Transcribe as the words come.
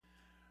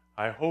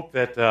I hope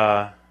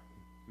that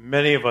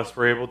many of us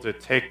were able to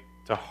take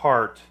to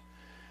heart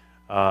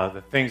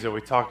the things that we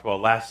talked about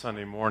last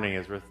Sunday morning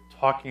as we're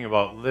talking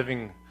about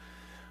living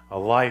a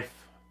life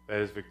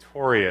that is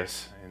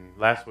victorious. And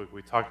last week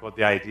we talked about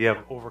the idea of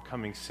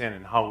overcoming sin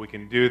and how we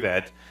can do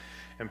that.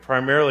 And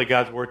primarily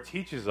God's Word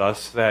teaches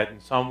us that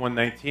in Psalm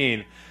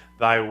 119,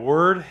 Thy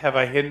Word have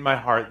I hid in my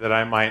heart that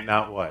I might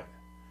not what?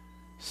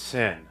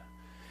 Sin.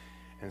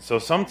 And so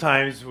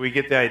sometimes we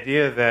get the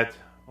idea that,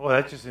 well,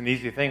 that's just an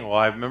easy thing. Well,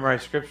 I've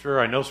memorized Scripture,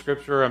 I know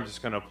Scripture, I'm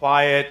just going to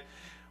apply it,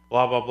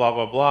 blah, blah, blah,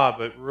 blah, blah.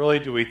 But really,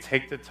 do we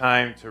take the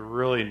time to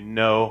really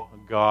know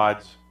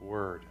God's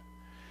Word?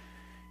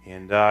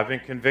 And I've been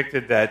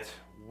convicted that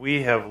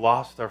we have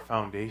lost our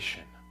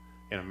foundation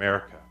in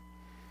America.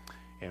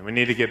 And we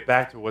need to get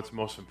back to what's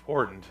most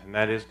important, and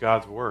that is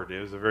God's Word.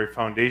 It is the very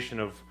foundation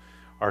of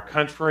our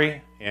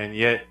country, and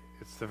yet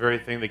it's the very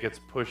thing that gets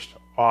pushed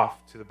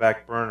off to the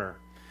back burner.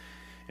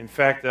 In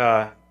fact,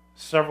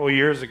 several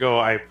years ago,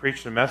 I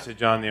preached a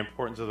message on the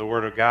importance of the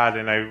Word of God,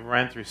 and I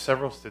ran through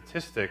several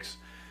statistics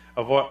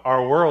of what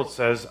our world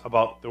says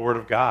about the Word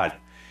of God.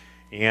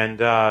 And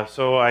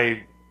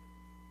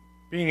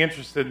being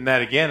interested in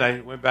that again,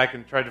 I went back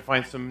and tried to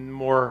find some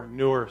more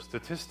newer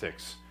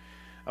statistics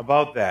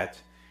about that.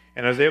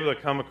 And I was able to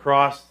come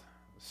across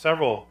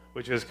several,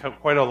 which is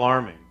quite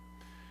alarming.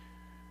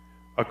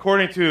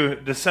 According to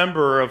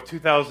December of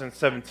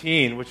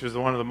 2017, which was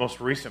one of the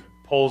most recent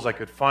polls I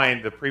could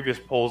find, the previous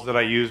polls that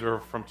I used were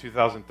from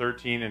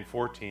 2013 and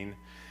 14.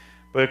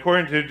 But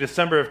according to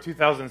December of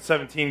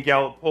 2017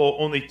 Gallup poll,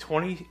 only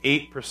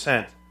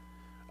 28%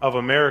 of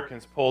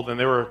Americans polled, and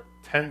there were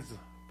tens of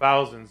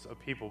thousands of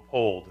people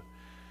polled.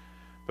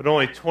 But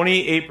only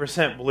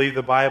 28% believe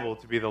the Bible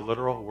to be the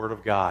literal Word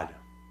of God.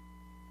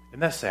 Isn't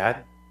that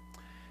sad?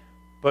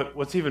 But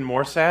what's even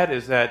more sad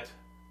is that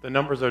the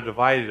numbers are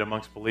divided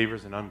amongst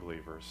believers and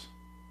unbelievers.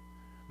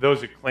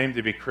 Those that claim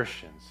to be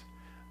Christians,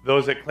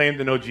 those that claim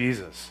to know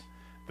Jesus,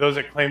 those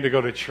that claim to go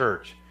to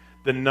church,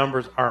 the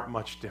numbers aren't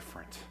much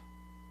different.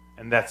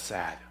 And that's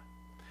sad.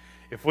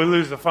 If we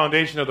lose the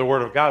foundation of the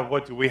Word of God,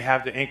 what do we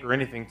have to anchor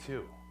anything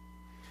to?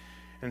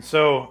 And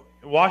so,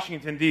 in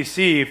Washington,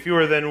 D.C.,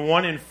 fewer than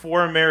 1 in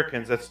 4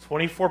 Americans, that's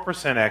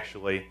 24%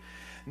 actually,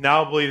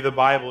 now believe the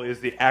Bible is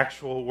the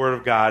actual Word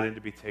of God and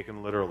to be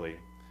taken literally,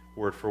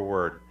 word for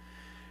word.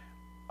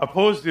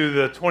 Opposed to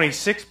the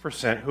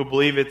 26% who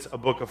believe it's a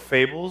book of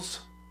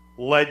fables,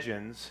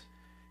 legends,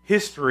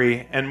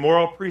 history, and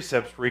moral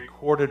precepts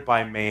recorded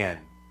by man.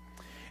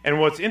 And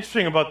what's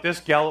interesting about this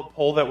Gallup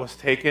poll that was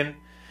taken, it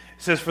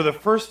says for the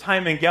first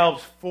time in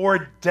Gallup's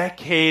 4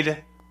 decades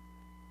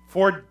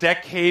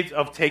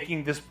of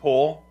taking this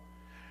poll,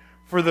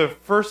 for the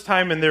first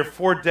time in their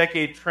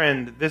 4-decade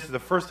trend, this is the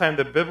first time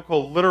that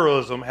biblical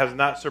literalism has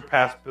not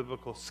surpassed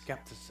biblical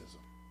skepticism.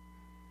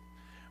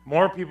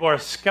 More people are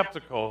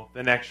skeptical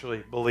than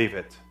actually believe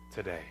it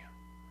today.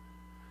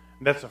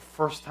 And that's the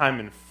first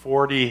time in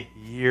 40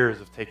 years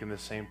of taking the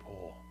same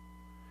poll.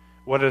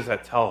 What does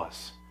that tell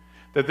us?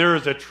 That there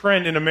is a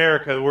trend in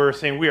America where we're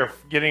saying we are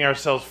getting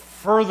ourselves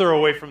further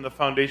away from the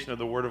foundation of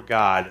the Word of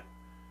God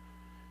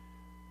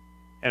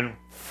and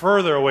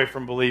further away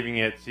from believing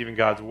it's even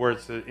God's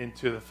words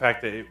into the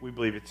fact that we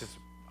believe it's just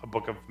a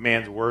book of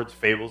man's words,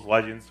 fables,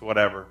 legends,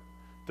 whatever.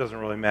 It doesn't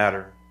really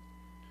matter.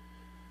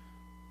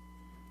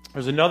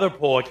 There's another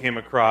poll I came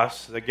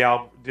across that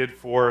Gallup did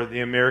for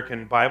the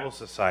American Bible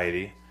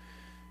Society,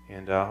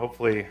 and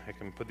hopefully I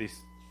can put these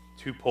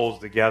two polls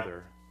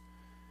together.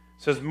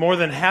 It says more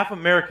than half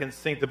Americans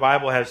think the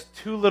Bible has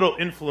too little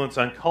influence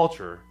on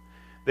culture.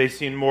 They've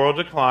seen moral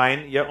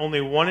decline, yet only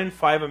 1 in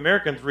 5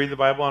 Americans read the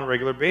Bible on a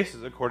regular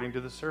basis, according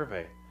to the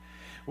survey.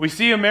 We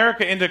see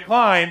America in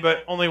decline,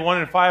 but only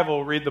 1 in 5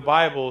 will read the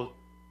Bible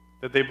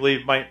that they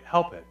believe might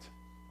help it.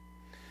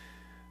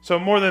 So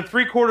more than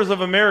 3/4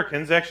 of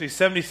Americans, actually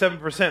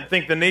 77%,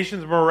 think the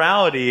nation's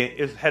morality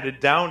is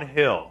headed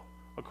downhill,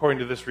 according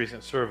to this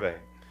recent survey.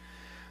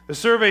 The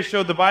survey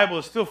showed the Bible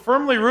is still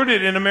firmly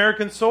rooted in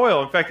American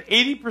soil. In fact,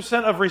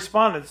 80% of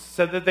respondents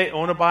said that they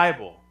own a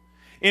Bible.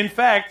 In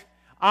fact,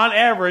 on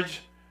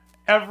average,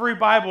 every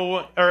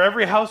Bible, or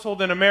every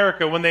household in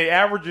America, when they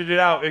averaged it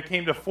out, it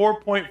came to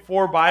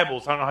 4.4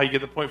 Bibles. I don't know how you get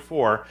the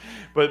 0.4,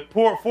 but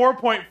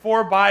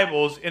 4.4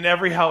 Bibles in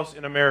every house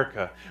in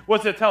America.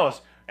 What's it tell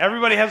us?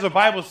 Everybody has a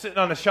Bible sitting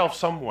on the shelf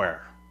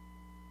somewhere.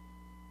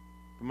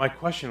 But my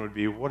question would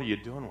be, what are you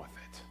doing with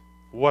it?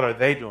 What are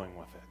they doing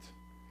with it?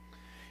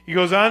 He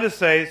goes on to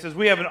say, it says,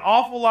 we have an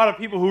awful lot of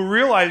people who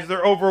realize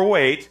they're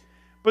overweight,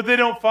 but they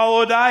don't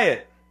follow a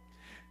diet.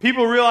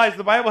 People realize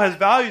the Bible has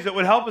values that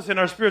would help us in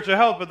our spiritual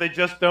health, but they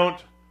just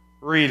don't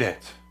read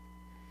it.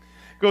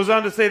 Goes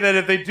on to say that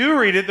if they do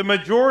read it, the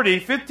majority,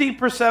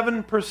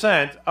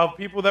 57% of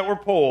people that were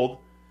polled,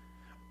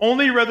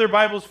 only read their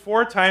Bibles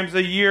 4 times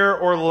a year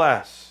or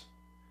less.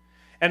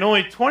 And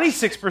only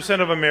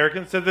 26% of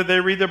Americans said that they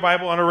read their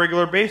Bible on a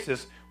regular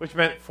basis, which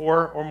meant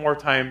 4 or more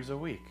times a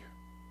week.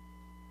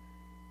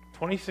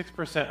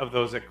 26% of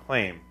those that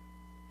claim.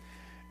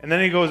 And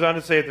then he goes on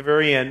to say at the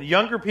very end,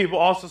 younger people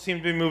also seem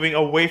to be moving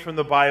away from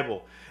the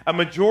Bible. A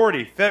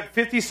majority,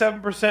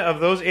 57% of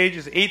those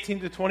ages 18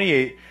 to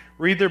 28,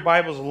 read their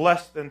Bibles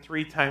less than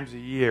 3 times a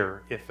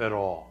year, if at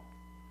all.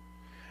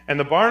 And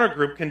the Barna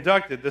Group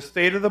conducted the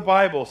State of the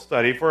Bible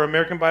study for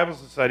American Bible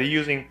Society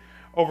using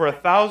over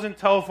 1,000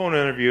 telephone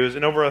interviews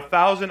and over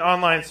 1,000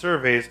 online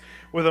surveys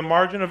with a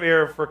margin of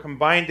error for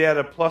combined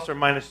data plus or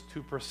minus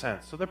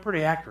 2%. So they're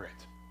pretty accurate.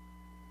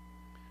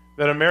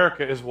 That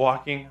America is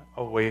walking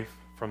away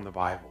from the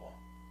Bible.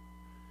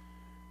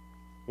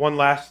 One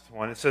last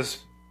one. It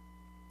says,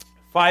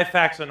 5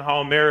 facts on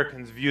how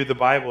Americans view the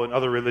Bible and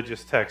other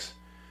religious texts.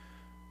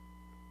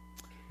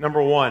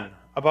 Number 1,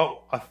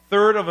 about a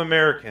third of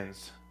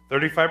Americans,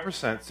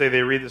 35%, say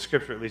they read the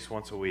Scripture at least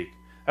once a week.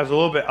 That's a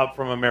little bit up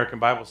from American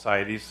Bible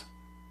Societies,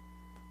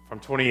 from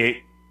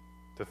 28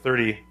 to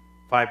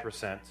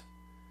 35%.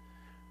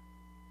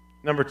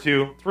 Number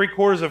 2,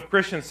 3/4 of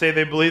Christians say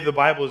they believe the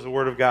Bible is the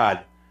Word of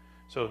God.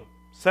 So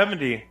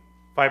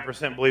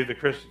 75% believe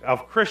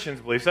of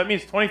Christians believe. So that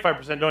means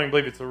 25% don't even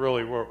believe it's the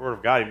really Word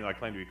of God, even though I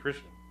claim to be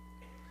Christian.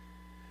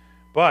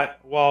 But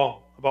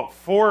while about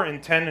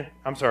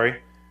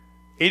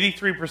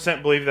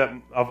 83% believe that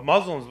of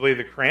Muslims believe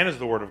the Quran is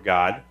the Word of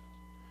God,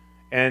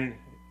 and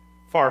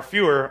far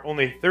fewer,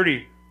 only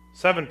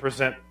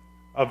 37%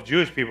 of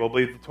Jewish people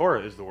believe the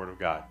Torah is the Word of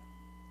God.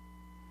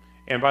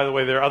 And by the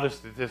way, there are other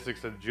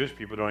statistics that Jewish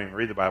people don't even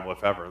read the Bible,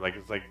 if ever.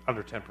 It's like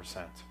under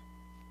 10%.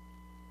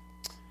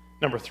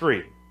 Number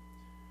 3,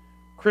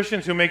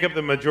 Christians who make up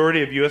the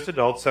majority of U.S.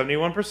 adults,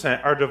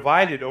 71%, are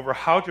divided over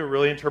how to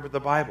really interpret the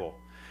Bible.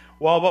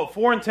 While about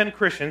 4 in 10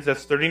 Christians,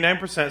 that's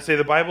 39%, say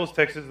the Bible's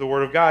text is the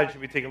Word of God and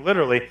should be taken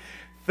literally,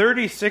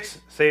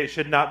 36 say it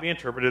should not be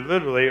interpreted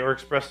literally or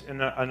expressed in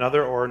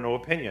another or no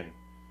opinion.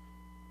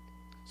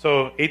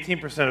 So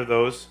 18% of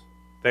those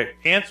that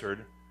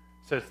answered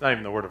said it's not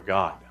even the Word of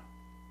God.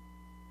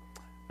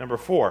 Number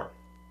 4,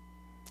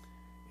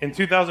 in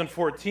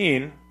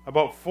 2014,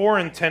 about 4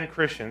 in 10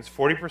 Christians,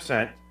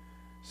 40%,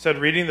 said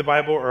reading the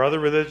Bible or other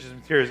religious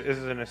materials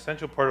is an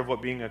essential part of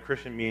what being a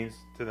Christian means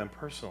to them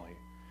personally.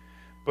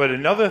 But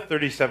another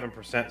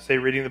 37% say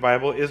reading the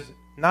Bible is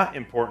not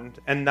important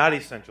and not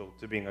essential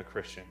to being a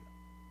Christian.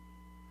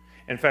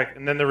 In fact,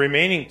 and then the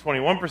remaining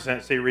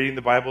 21% say reading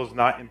the Bible is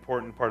not an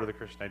important part of the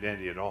Christian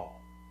identity at all.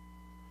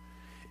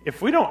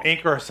 If we don't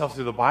anchor ourselves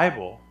to the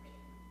Bible,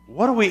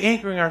 what are we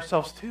anchoring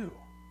ourselves to?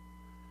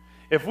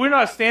 If we're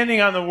not standing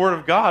on the Word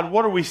of God,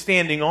 what are we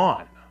standing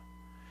on?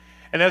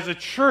 And as a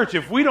church,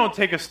 if we don't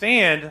take a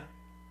stand,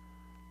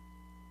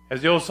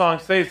 as the old song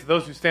says,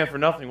 those who stand for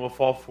nothing will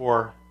fall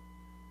for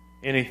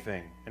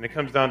anything. And it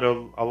comes down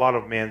to a lot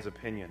of man's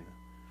opinion.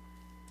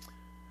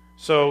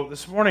 So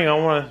this morning I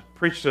want to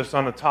preach to us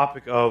on the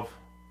topic of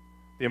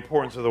the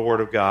importance of the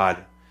Word of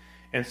God.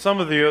 And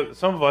some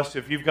of us,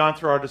 if you've gone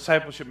through our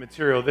discipleship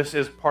material, this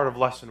is part of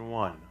Lesson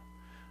 1.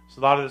 So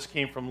a lot of this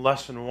came from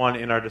Lesson 1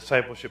 in our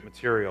discipleship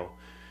material,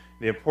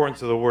 the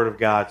importance of the Word of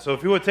God. So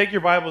if you would take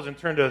your Bibles and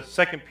turn to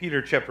 2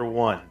 Peter chapter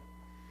 1.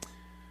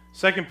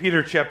 2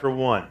 Peter chapter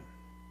 1.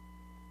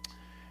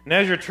 And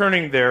as you're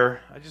turning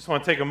there, I just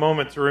want to take a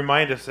moment to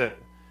remind us that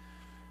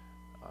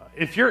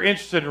if you're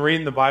interested in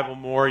reading the Bible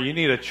more, you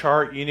need a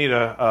chart, you need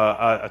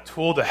a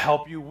tool to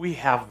help you, we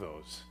have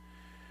those.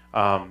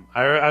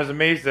 I was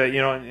amazed that,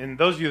 and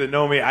those of you that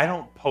know me, I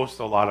don't post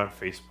a lot on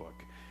Facebook.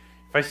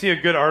 If I see a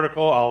good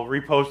article, I'll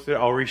repost it,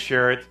 I'll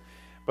reshare it.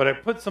 But I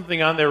put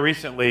something on there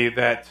recently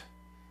that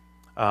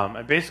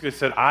I basically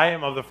said, I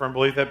am of the firm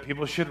belief that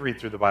people should read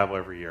through the Bible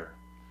every year.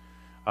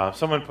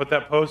 Someone put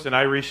that post and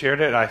I reshared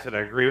it. I said, I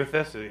agree with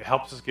this. It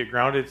helps us get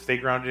grounded, stay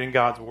grounded in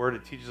God's Word.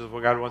 It teaches us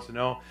what God wants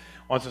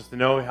us to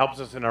know. It helps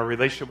us in our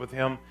relationship with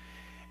Him.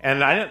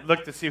 And I didn't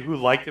look to see who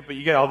liked it, but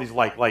you get all these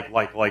like, those of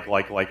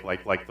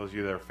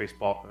you that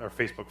are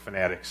Facebook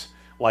fanatics.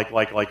 Like.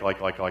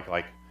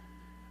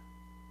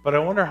 But I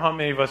wonder how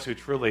many of us who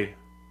truly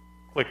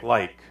click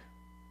like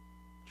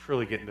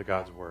truly get into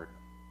God's Word.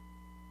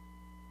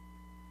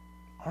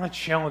 I want to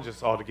challenge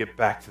us all to get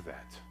back to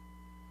that.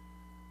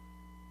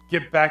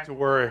 Get back to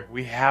where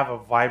we have a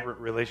vibrant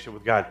relationship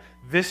with God.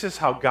 This is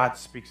how God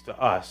speaks to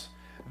us.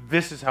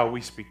 This is how we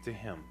speak to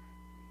Him.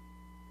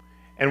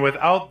 And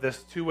without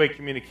this two-way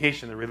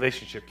communication, the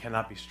relationship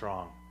cannot be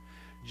strong.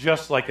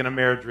 Just like in a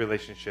marriage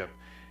relationship.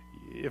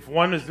 If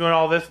one is doing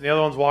all this and the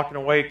other one's walking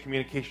away,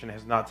 communication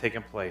has not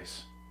taken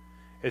place.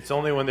 It's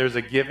only when there's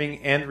a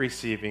giving and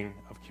receiving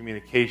of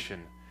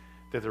communication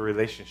that the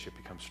relationship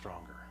becomes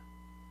stronger.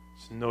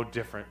 It's no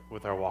different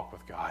with our walk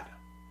with God.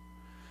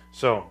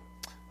 So,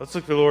 let's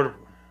look to the Lord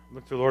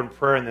in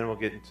prayer, and then we'll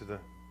get into the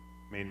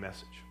main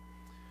message.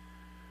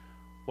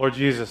 Lord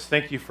Jesus,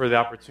 thank you for the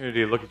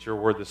opportunity to look at your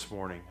Word this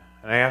morning.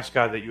 And I ask,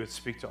 God, that you would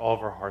speak to all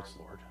of our hearts,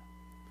 Lord.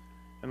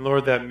 And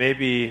Lord, that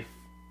maybe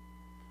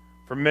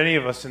for many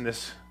of us in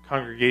this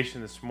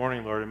congregation this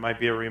morning, Lord, it might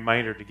be a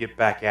reminder to get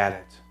back at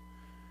it.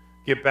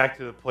 Get back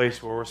to the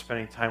place where we're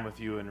spending time with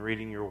you and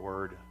reading your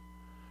Word.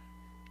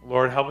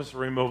 Lord, help us to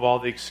remove all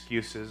the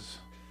excuses,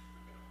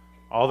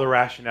 all the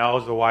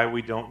rationales of why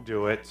we don't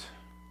do it.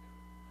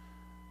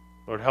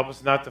 Lord, help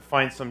us not to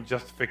find some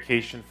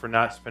justification for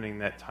not spending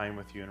that time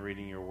with you and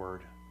reading your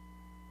Word.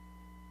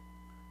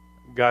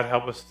 God,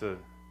 help us to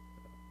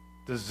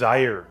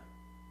desire,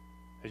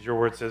 as your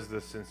word says,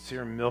 the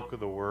sincere milk of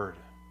the word,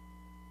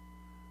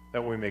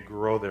 that we may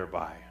grow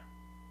thereby.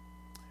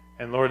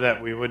 And Lord,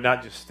 that we would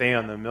not just stay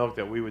on the milk,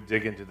 that we would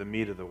dig into the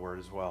meat of the word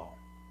as well.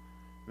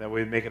 That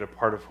we would make it a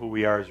part of who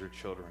we are as your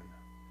children.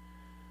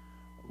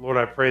 Lord,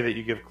 I pray that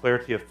you give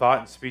clarity of thought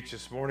and speech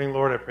this morning.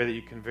 Lord, I pray that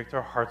you convict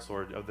our hearts,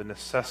 Lord, of the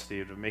necessity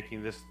of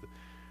making this,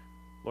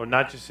 Lord,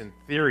 not just in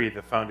theory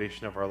the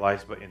foundation of our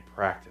lives, but in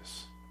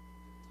practice.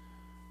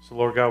 So,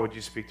 Lord God, would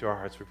you speak to our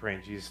hearts? We pray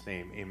in Jesus'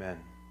 name. Amen.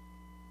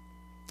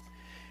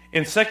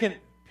 In 2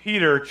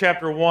 Peter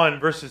chapter 1,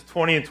 verses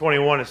 20 and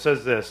 21, it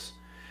says this,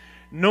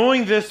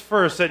 knowing this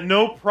first, that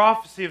no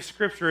prophecy of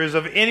Scripture is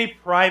of any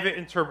private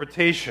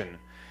interpretation.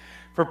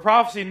 For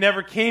prophecy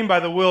never came by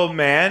the will of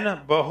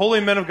man, but holy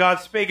men of God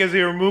spake as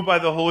they were moved by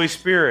the Holy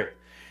Spirit.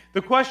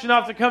 The question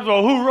often comes,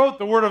 well, who wrote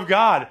the Word of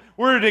God?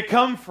 Where did it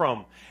come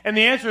from? And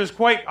the answer is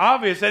quite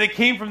obvious, that it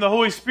came from the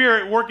Holy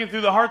Spirit working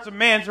through the hearts of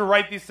man to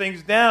write these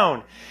things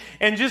down.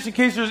 And just in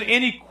case there's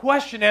any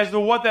question as to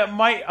what that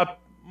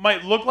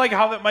might look like,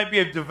 how that might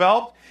be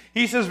developed,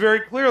 he says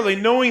very clearly,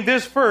 knowing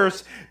this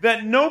first,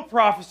 that no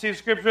prophecy of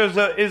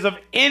Scripture is of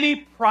any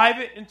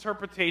private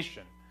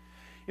interpretation.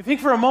 You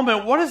think for a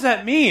moment, what does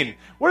that mean?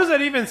 What does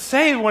that even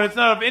say when it's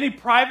not of any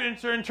private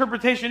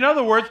interpretation? In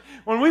other words,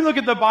 when we look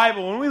at the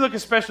Bible, when we look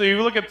especially,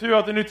 we look at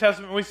throughout the New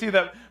Testament, we see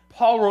that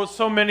Paul wrote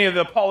so many of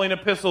the Pauline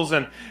epistles,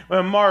 and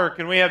Mark,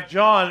 and we have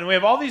John, and we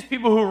have all these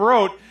people who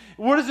wrote.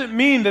 What does it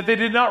mean that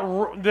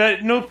that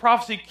no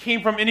prophecy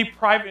came from any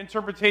private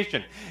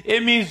interpretation?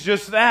 It means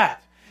just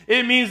that.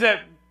 It means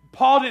that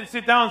Paul didn't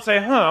sit down and say,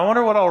 I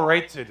wonder what I'll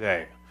write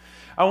today.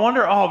 I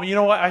wonder, you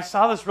know what, I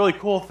saw this really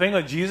cool thing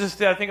that Jesus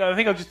did. I think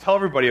I'll just tell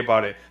everybody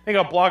about it. I think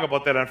I'll blog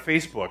about that on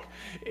Facebook.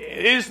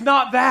 It's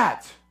not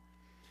that.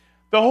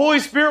 The Holy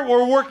Spirit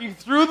were working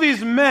through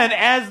these men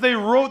as they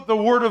wrote the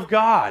Word of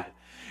God.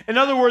 In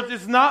other words,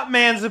 it's not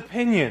man's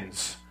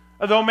opinions,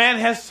 although man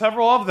has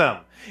several of them.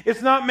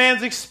 It's not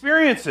man's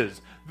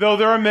experiences, though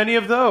there are many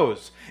of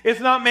those. It's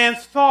not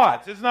man's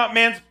thoughts. It's not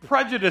man's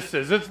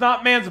prejudices. It's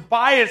not man's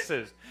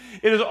biases.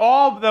 It is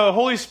all the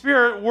Holy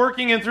Spirit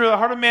working in through the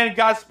heart of man,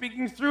 God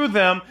speaking through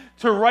them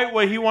to write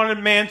what he wanted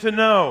man to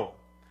know.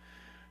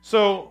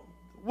 So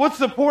what's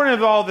the point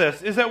of all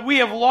this? Is that we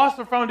have lost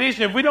the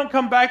foundation. If we don't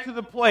come back to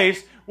the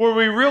place where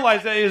we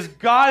realize that is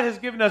God has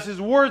given us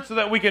his word so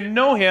that we can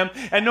know him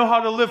and know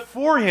how to live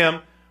for him,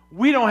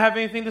 we don't have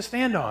anything to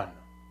stand on.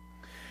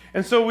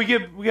 And so we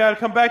got to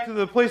come back to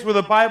the place where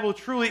the Bible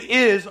truly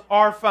is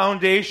our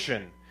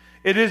foundation.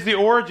 It is the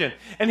origin.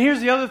 And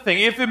here's the other thing.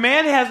 If a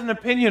man has an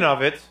opinion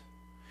of it,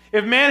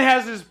 if man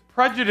has his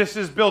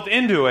prejudices built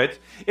into it,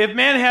 if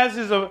man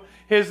has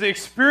his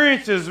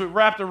experiences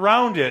wrapped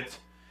around it,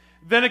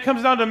 then it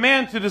comes down to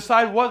man to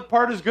decide what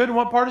part is good and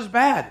what part is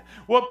bad.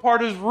 What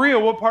part is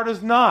real, what part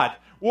is not.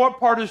 What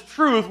part is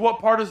truth, what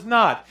part is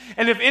not.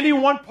 And if any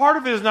one part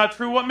of it is not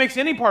true, what makes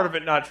any part of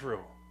it not true?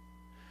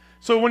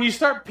 So when you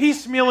start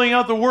piecemealing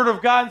out the Word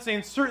of God and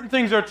saying certain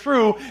things are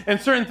true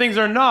and certain things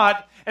are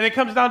not, and it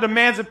comes down to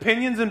man's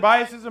opinions and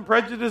biases and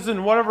prejudices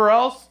and whatever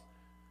else,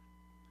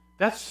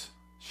 that's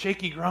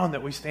shaky ground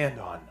that we stand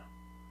on.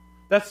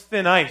 That's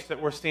thin ice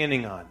that we're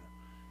standing on.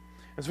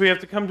 And so we have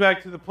to come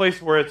back to the place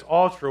where it's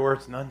all true or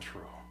it's none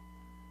true.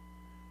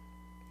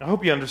 I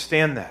hope you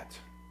understand that.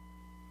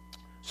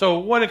 So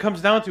what it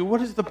comes down to,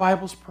 what is the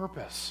Bible's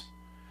purpose?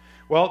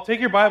 Well, take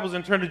your Bibles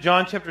and turn to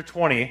John chapter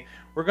 20.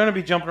 We're going to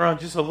be jumping around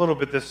just a little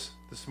bit this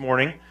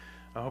morning.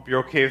 I hope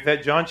you're okay with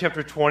that. John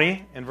chapter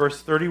 20 and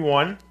verse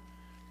 31.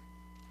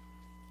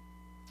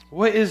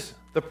 What is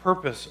the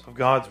purpose of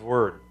God's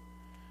Word?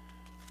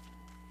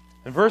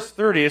 In verse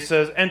 30 it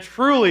says, and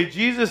truly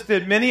Jesus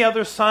did many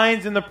other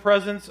signs in the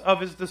presence of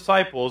his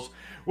disciples,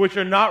 which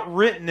are not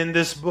written in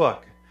this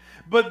book.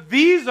 But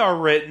these are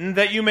written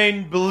that you may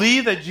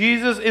believe that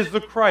Jesus is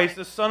the Christ,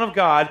 the Son of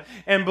God,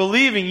 and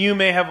believing you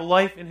may have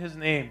life in his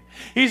name.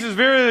 He says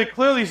very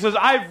clearly, he says,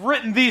 I've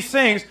written these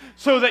things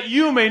so that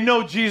you may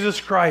know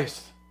Jesus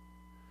Christ,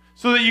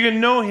 so that you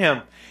can know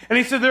him. And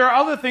he said there are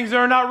other things that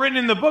are not written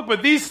in the book,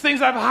 but these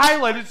things I've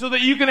highlighted so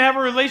that you can have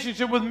a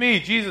relationship with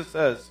me, Jesus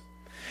says.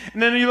 And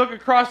then you look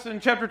across in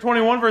chapter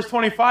 21, verse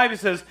 25, it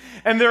says,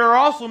 and there are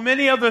also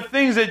many other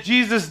things that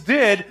Jesus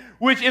did,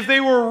 which if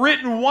they were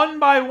written one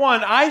by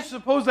one, I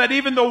suppose that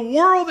even the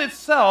world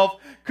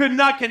itself could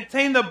not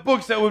contain the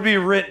books that would be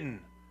written.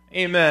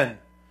 Amen.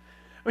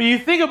 When you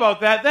think about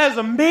that, that is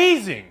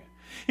amazing.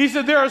 He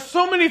said there are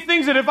so many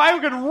things that if I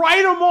could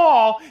write them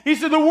all, he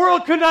said the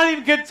world could not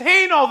even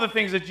contain all the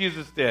things that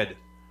Jesus did.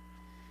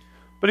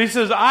 But he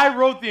says, I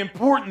wrote the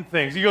important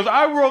things. He goes,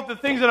 I wrote the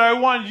things that I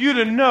wanted you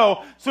to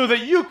know so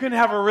that you can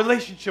have a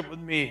relationship with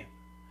me.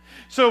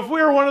 So if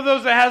we're one of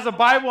those that has a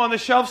Bible on the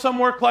shelf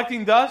somewhere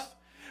collecting dust,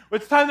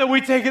 it's time that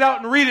we take it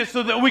out and read it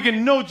so that we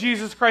can know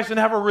Jesus Christ and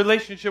have a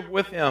relationship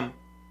with him.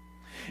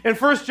 In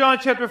 1 John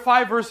chapter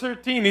 5, verse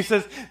 13, he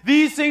says,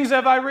 these things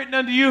have I written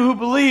unto you who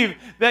believe,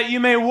 that you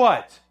may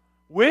what?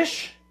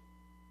 Wish?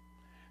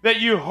 That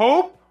you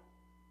hope?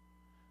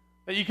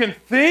 That you can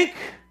think?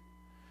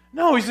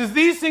 No, he says,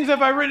 these things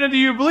have I written unto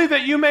you, believe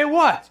that you may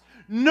what?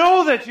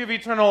 Know that you have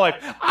eternal life.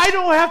 I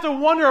don't have to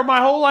wonder my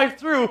whole life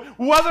through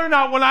whether or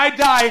not when I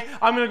die,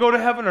 I'm going to go to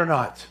heaven or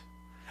not.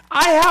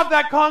 I have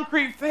that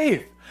concrete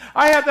faith.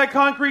 I have that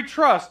concrete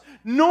trust,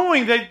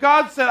 knowing that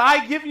God said,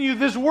 I've given you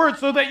this word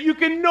so that you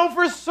can know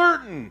for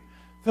certain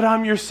that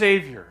I'm your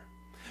Savior,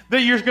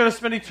 that you're going to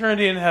spend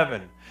eternity in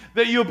heaven,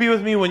 that you'll be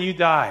with me when you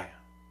die.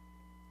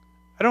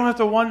 I don't have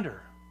to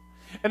wonder.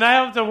 And I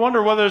have to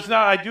wonder whether it's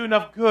not I do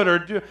enough good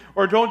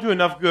or don't do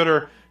enough good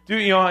or do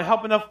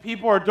help enough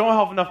people or don't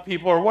help enough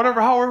people or whatever,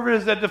 however it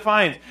is that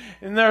defines.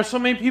 And there are so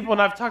many people,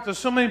 and I've talked to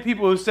so many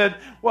people who said,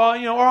 well,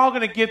 we're all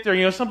going to get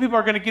there. Some people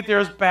are going to get there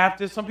as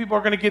Baptists, some people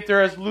are going to get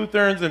there as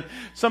Lutherans, and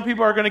some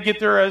people are going to get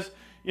there as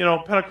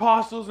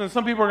Pentecostals, and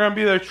some people are going to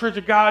be the Church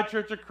of God,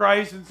 Church of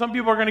Christ, and some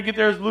people are going to get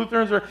there as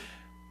Lutherans. Or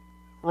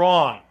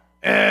wrong.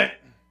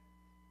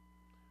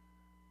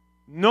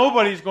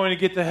 Nobody's going to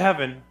get to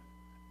heaven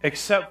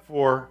except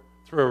for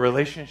through a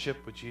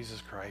relationship with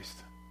Jesus Christ.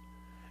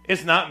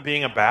 It's not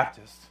being a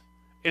Baptist.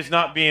 It's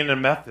not being a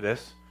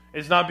Methodist.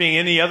 It's not being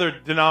any other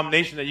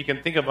denomination that you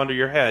can think of under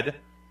your head.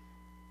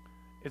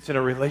 It's in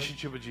a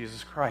relationship with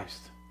Jesus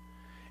Christ.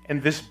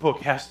 And this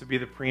book has to be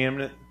the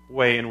preeminent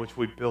way in which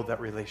we build that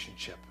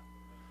relationship.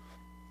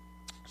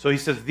 So he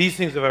says, these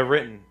things have I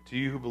written to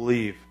you who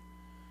believe,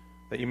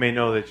 that you may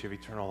know that you have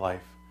eternal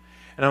life.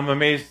 And I'm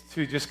amazed,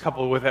 too, just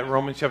coupled with that,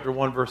 Romans chapter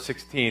 1, verse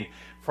 16.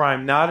 For I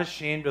am not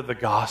ashamed of the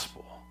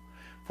gospel,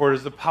 for it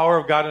is the power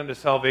of God unto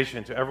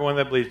salvation to everyone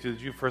that believes, to the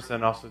Jew first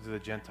and also to the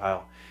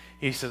Gentile.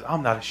 He says,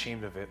 I'm not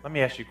ashamed of it. Let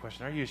me ask you a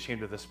question. Are you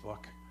ashamed of this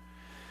book?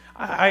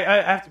 I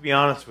have to be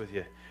honest with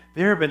you.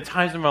 There have been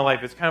times in my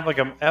life, it's kind of like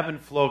an ebb and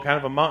flow, kind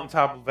of a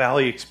mountaintop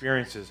valley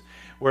experiences,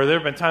 where there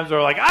have been times where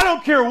I'm like, I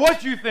don't care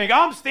what you think,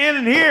 I'm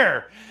standing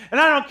here. And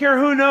I don't care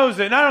who knows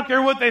it, and I don't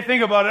care what they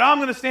think about it, I'm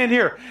going to stand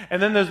here.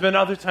 And then there's been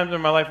other times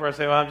in my life where I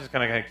say, well, I'm just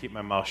going to keep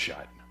my mouth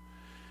shut.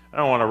 I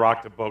don't want to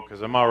rock the boat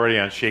because I'm already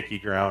on shaky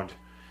ground.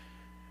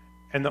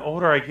 And the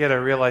older I get, I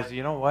realize,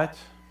 you know what?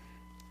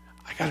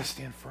 I got to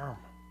stand firm.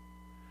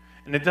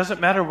 And it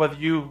doesn't matter whether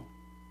you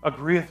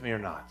agree with me or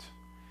not.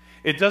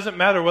 It doesn't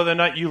matter whether or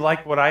not you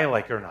like what I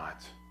like or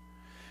not.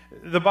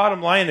 The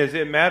bottom line is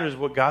it matters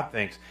what God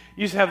thinks.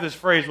 You used to have this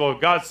phrase, well,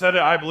 if God said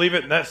it, I believe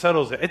it, and that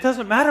settles it. It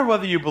doesn't matter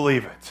whether you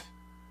believe it.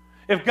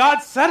 If God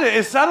said it,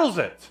 it settles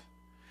it.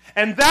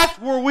 And that's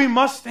where we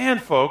must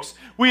stand, folks.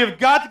 We have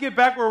got to get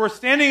back where we're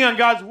standing on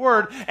God's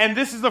word, and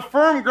this is the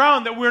firm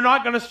ground that we're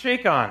not going to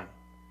shake on.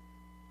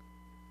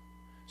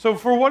 So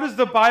for what is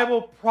the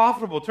Bible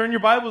profitable? Turn your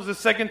Bibles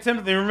to 2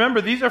 Timothy. Remember,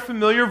 these are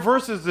familiar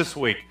verses this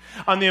week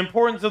on the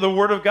importance of the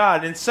Word of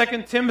God. In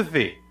 2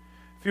 Timothy,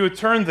 if you would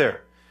turn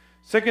there.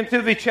 2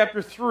 Timothy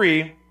chapter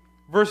 3,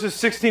 verses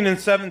 16 and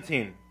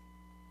 17.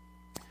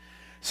 It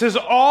says,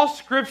 all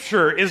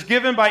Scripture is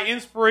given by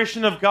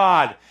inspiration of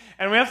God.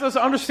 And we have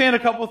to understand a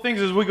couple of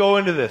things as we go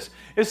into this.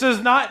 It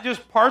says not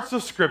just parts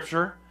of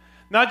Scripture,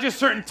 not just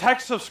certain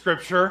texts of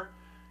Scripture.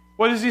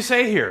 What does he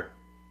say here?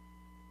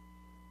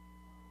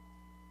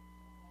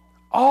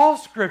 All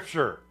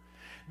Scripture.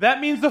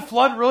 That means the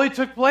flood really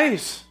took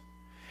place.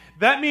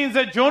 That means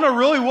that Jonah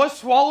really was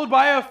swallowed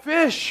by a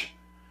fish.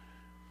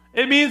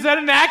 It means that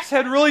an axe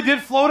head really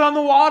did float on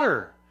the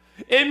water.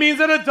 It means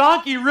that a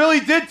donkey really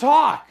did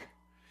talk.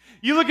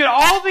 You look at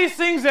all these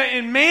things that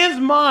in man's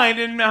mind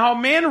and how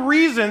man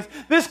reasons,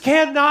 this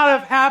cannot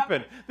have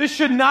happened. This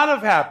should not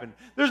have happened.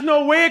 There's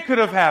no way it could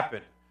have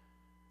happened.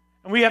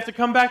 And we have to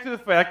come back to the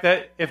fact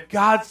that if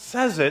God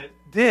says it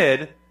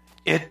did,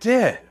 it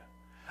did.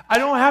 I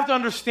don't have to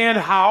understand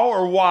how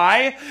or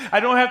why. I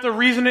don't have to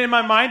reason it in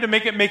my mind to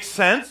make it make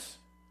sense.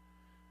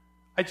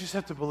 I just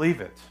have to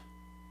believe it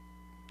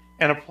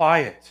and apply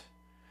it.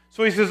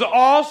 So he says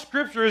all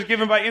Scripture is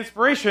given by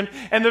inspiration,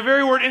 and the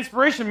very word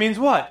inspiration means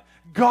what?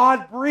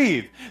 God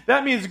breathed.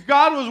 That means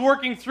God was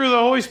working through the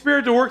Holy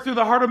Spirit to work through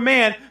the heart of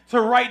man to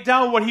write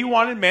down what he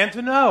wanted man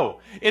to know.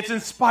 It's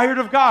inspired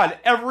of God,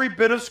 every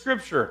bit of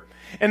Scripture.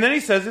 And then he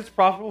says it's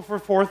profitable for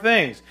four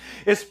things.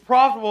 It's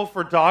profitable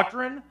for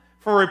doctrine,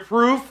 for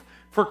reproof,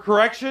 for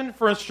correction,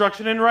 for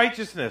instruction in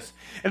righteousness.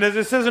 And as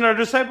it says in our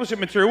discipleship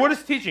material, what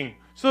is teaching?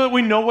 So that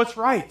we know what's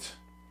right.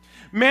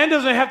 Man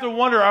doesn't have to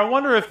wonder, I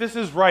wonder if this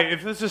is right,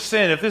 if this is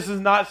sin, if this is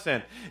not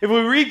sin. If we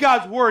read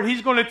God's word,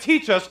 he's going to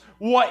teach us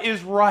what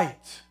is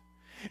right.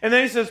 And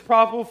then he says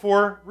profitable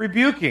for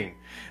rebuking.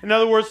 In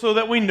other words, so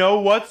that we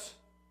know what's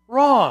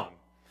wrong.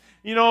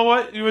 You know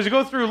what? As you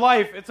go through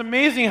life, it's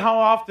amazing how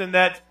often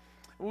that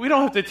we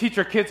don't have to teach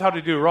our kids how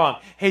to do wrong.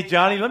 Hey,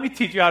 Johnny, let me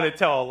teach you how to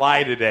tell a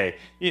lie today.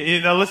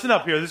 Now, listen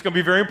up here. This is going to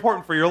be very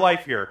important for your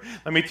life here.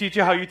 Let me teach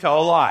you how you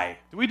tell a lie.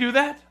 Do we do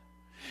that?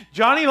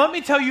 Johnny, let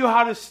me tell you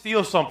how to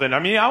steal something. I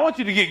mean, I want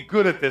you to get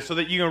good at this so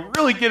that you can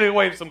really get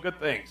away with some good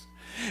things.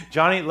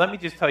 Johnny, let me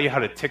just tell you how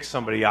to tick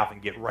somebody off and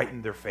get right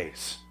in their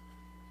face.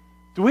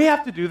 Do we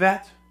have to do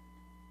that?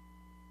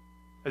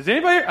 Does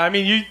anybody? I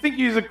mean, you think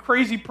he's a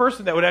crazy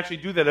person that would actually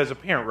do that as a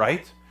parent,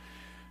 right?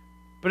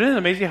 But isn't it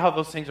amazing how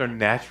those things are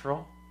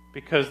natural?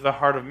 Because the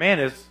heart of man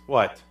is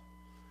what?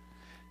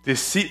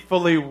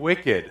 Deceitfully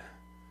wicked.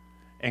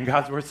 And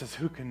God's word says,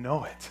 who can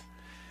know it?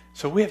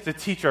 So we have to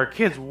teach our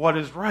kids what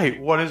is right,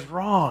 what is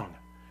wrong.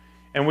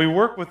 And we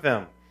work with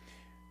them.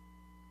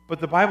 But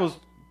the Bible's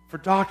for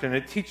doctrine.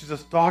 It teaches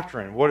us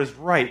doctrine, what is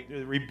right.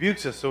 It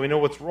rebukes us so we know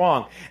what's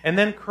wrong. And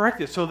then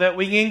correct it so that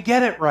we can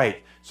get it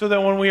right. So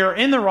that when we are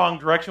in the wrong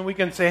direction, we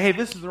can say, hey,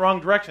 this is the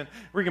wrong direction.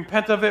 We can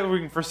repent of it, we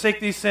can forsake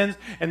these sins,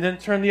 and then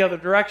turn the other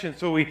direction.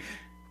 So we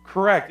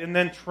correct and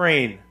then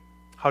train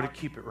how to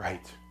keep it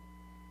right.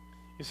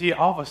 You see,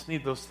 all of us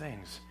need those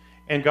things.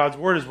 And God's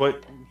word is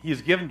what He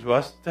has given to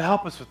us to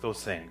help us with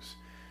those things.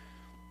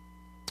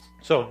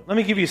 So let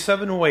me give you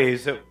 7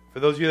 ways that,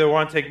 for those of you that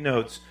want to take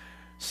notes,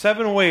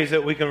 7 ways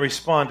that we can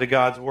respond to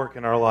God's work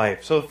in our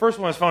life. So the first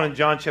one is found in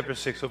John chapter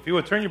 6. So if you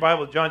would turn your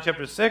Bible to John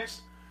chapter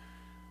 6,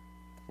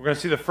 we're going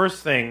to see the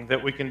first thing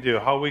that we can do,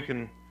 how we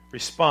can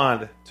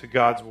respond to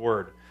God's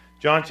word.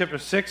 John chapter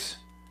 6,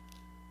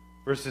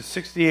 verses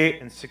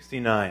 68 and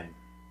 69.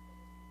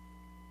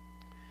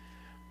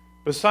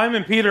 But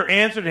Simon Peter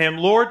answered him,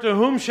 Lord, to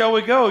whom shall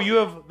we go? You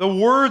have the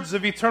words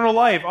of eternal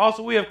life.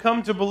 Also we have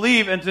come to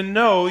believe and to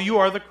know you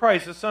are the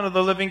Christ, the Son of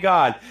the living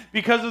God.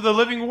 Because of the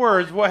living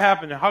words, what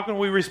happened? How can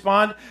we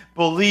respond?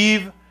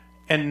 Believe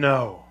and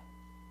know.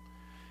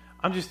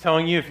 I'm just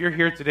telling you, if you're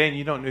here today and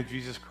you don't know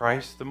Jesus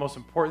Christ, the most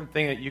important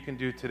thing that you can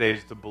do today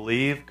is to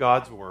believe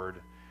God's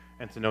word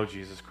and to know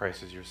Jesus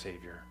Christ as your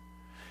Savior.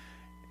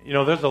 You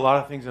know, there's a lot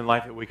of things in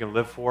life that we can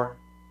live for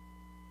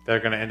that are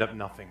going to end up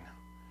nothing.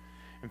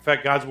 In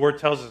fact, God's word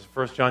tells us,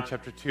 1 John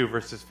chapter 2,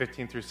 verses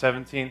 15 through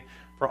 17,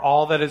 for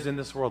all that is in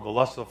this world, the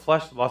lust of the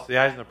flesh, the lust of the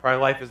eyes, and the pride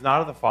of life is not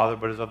of the Father,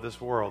 but is of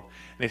this world.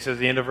 And he says at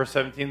the end of verse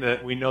 17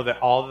 that we know that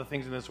all the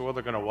things in this world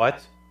are going to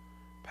what?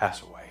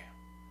 Pass away.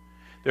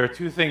 There are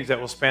 2 things that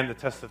will span the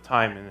test of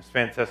time and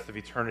span the test of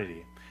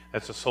eternity.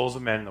 That's the souls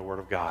of men and the word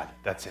of God.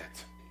 That's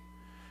it.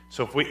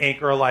 So if we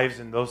anchor our lives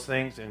in those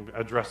things and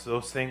address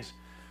those things,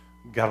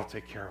 God will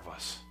take care of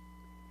us.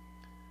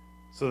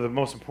 So the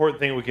most important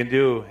thing we can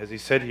do, as he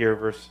said here,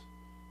 verse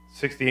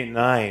 68 and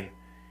 9, he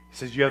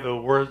says, you have the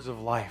words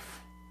of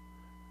life.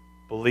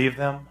 Believe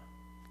them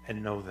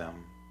and know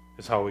them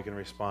is how we can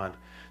respond.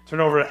 Turn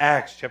over to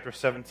Acts chapter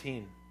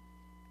 17.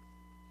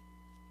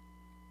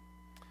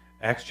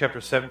 Acts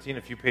chapter 17,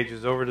 a few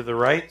pages over to the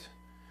right.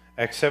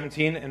 Acts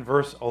 17 and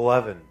verse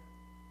 11.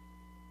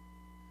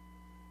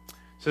 It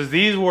says,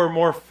 these were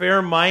more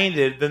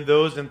fair-minded than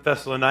those in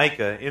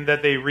Thessalonica, in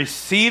that they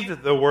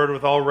received the word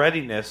with all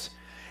readiness,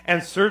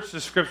 and searched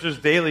the scriptures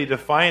daily to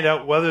find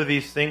out whether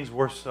these things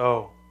were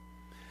so.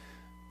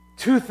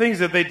 2 things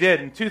that they did,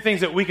 and 2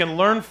 things that we can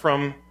learn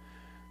from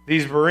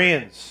these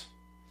Bereans.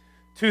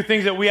 2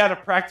 things that we ought to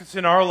practice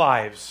in our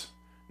lives.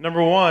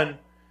 Number 1,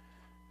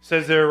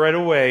 says there right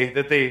away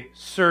that they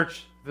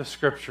searched the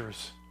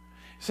scriptures.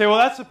 You say, well,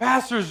 that's the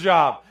pastor's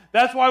job.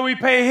 That's why we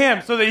pay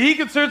him, so that he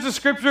can search the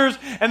scriptures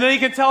and then he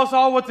can tell us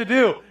all what to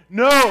do.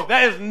 No,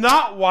 that is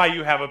not why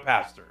you have a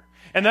pastor.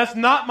 And that's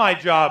not my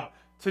job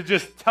to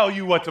just tell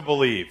you what to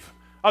believe.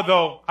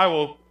 Although I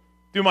will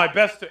do my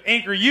best to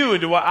anchor you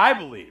into what I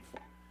believe.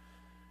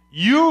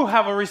 You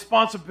have a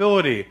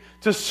responsibility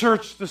to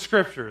search the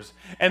scriptures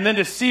and then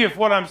to see if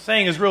what I'm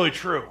saying is really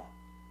true.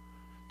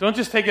 Don't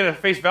just take it at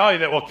face value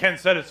that, well, Ken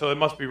said it, so it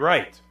must be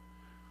right.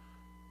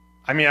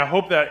 I mean, I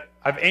hope that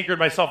I've anchored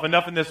myself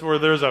enough in this where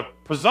there's a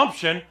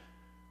presumption,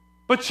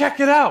 but check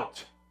it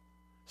out.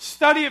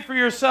 Study it for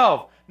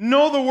yourself.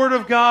 Know the Word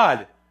of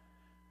God. It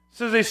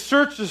says they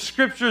searched the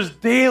scriptures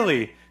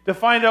daily to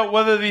find out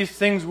whether these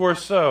things were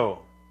so.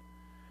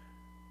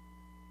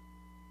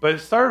 But it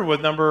started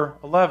with number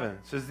 11.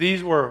 It says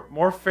these were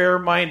more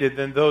fair-minded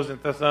than those in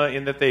Thessalonica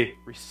in that they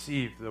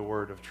received the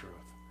word of truth.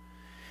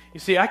 You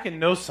see, I can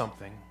know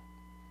something.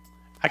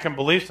 I can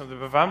believe something,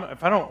 but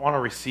if I don't want to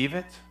receive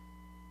it,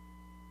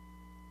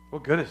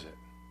 what good is it?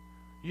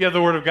 You have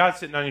the Word of God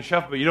sitting on your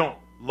shelf, but you don't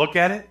look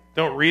at it,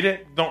 don't read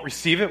it, don't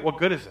receive it, what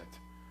good is it?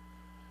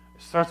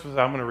 It starts with,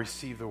 I'm going to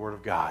receive the Word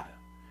of God.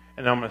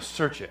 And I'm going to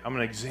search it. I'm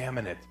going to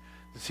examine it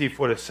to see if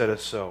what it said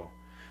is so.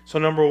 So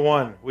number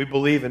 1, we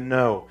believe and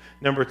know.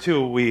 Number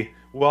 2, we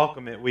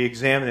welcome it, we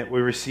examine it,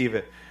 we receive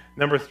it.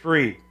 Number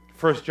 3,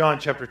 1 John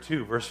chapter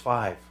 2, verse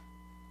 5.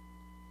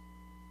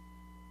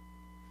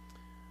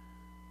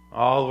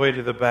 All the way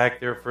to the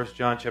back there, 1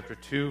 John chapter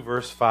 2,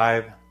 verse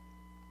 5. It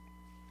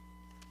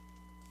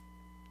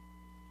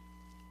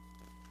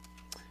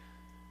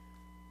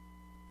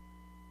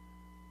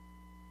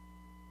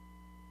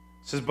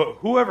says, but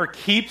whoever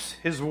keeps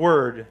his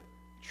word,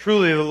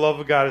 truly the love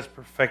of God is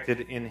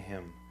perfected in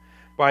him.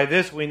 By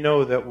this we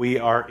know that we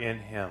are in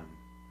him.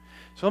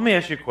 So let me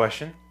ask you a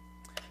question.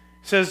 It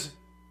says,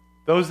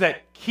 those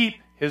that keep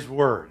his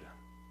word.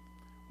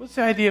 What's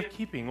the idea of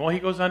keeping? Well, he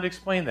goes on to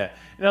explain that.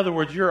 In other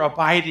words, you're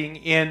abiding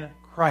in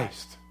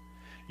Christ.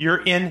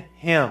 You're in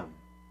him.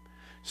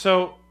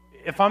 So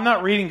if I'm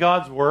not reading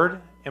God's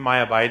word, am I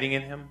abiding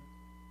in him?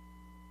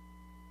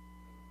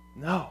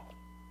 No.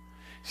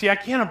 See, I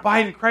can't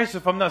abide in Christ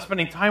if I'm not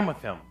spending time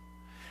with him.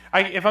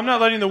 If I'm not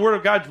letting the word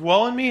of God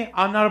dwell in me,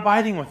 I'm not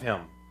abiding with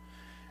him.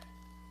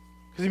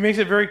 Because he makes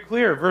it very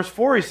clear. Verse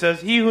 4, he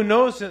says, he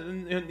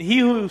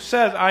who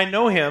says, I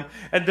know him,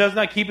 and does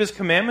not keep his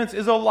commandments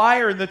is a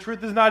liar, and the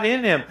truth is not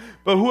in him.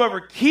 But whoever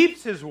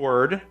keeps his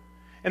word,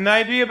 and the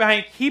idea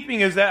behind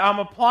keeping is that I'm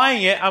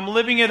applying it, I'm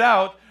living it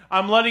out,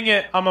 I'm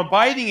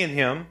abiding in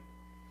him.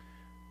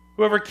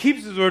 Whoever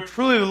keeps his word,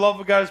 truly the love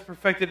of God is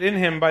perfected in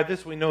him. By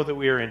this we know that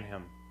we are in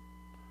him.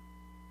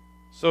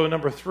 So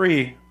number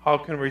 3, how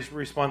can we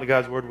respond to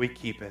God's word? We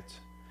keep it.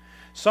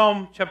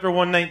 Psalm chapter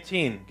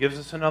 119 gives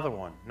us another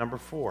one, number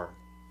 4.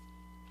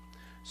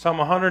 Psalm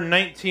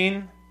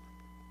 119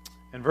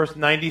 and verse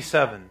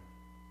 97.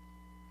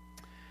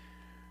 It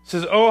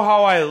says, oh,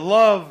 how I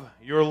love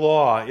your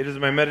law. It is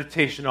my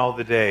meditation all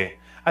the day.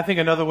 I think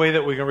another way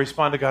that we can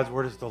respond to God's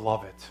word is to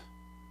love it.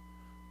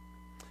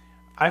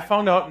 I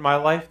found out in my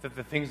life that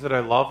the things that I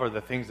love are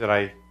the things that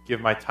I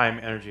give my time,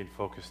 energy, and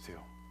focus to.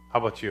 How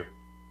about you?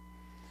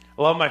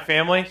 I love my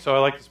family, so I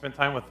like to spend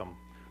time with them.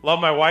 Love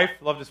my wife,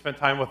 love to spend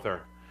time with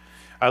her.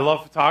 I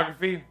love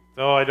photography,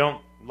 though I don't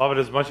love it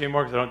as much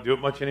anymore because I don't do it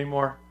much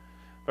anymore.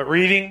 But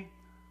reading,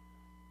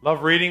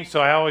 love reading,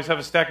 so I always have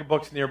a stack of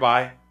books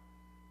nearby.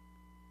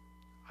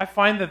 I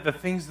find that the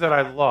things that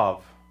I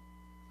love,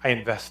 I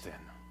invest in.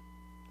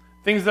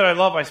 Things that I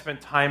love, I spend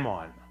time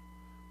on.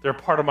 They're a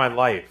part of my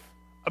life,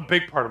 a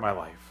big part of my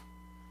life.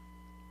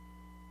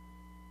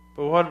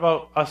 But what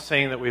about us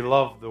saying that we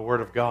love the Word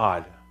of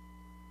God,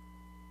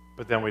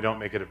 but then we don't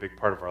make it a big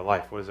part of our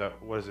life? What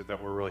is it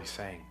that we're really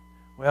saying?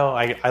 Well,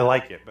 I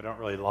like it, but I don't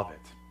really love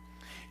it.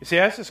 You see,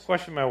 I ask this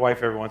question to my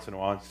wife every once in a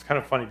while. It's kind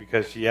of funny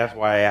because she asks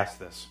why I ask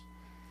this.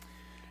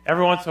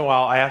 Every once in a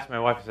while, I ask my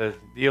wife, I say,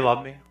 do you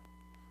love me?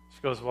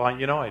 She goes, well,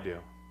 you know I do.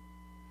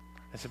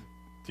 I said,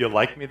 do you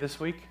like me this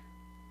week?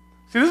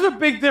 See, there's a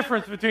big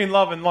difference between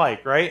love and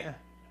like, right?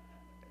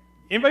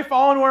 Anybody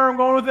following where I'm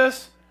going with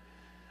this?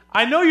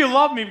 I know you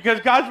love me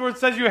because God's word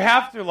says you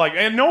have to like.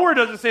 And nowhere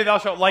does it say thou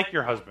shalt like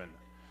your husband.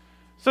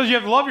 It says you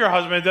have to love your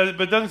husband,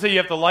 but it doesn't say you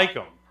have to like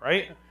him,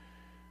 right?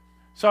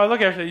 So I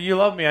look at her and say, you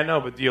love me, I know,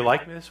 but do you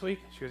like me this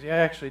week? She goes, yeah, I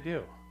actually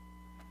do.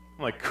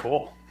 I'm like,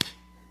 cool.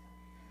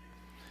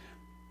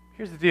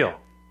 Here's the deal.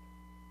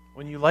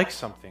 When you like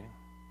something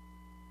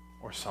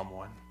or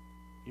someone,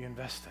 you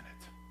invest in it.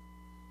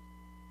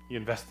 You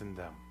invest in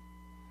them.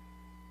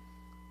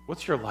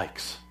 What's your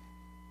likes?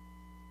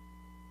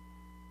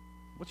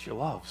 What's your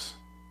loves?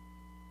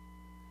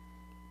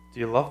 Do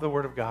you love the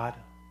Word of God?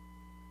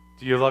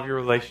 Do you love your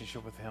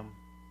relationship with Him?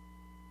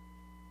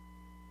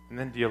 And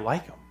then do you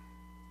like Him?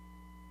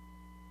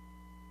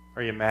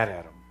 Are you mad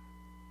at Him?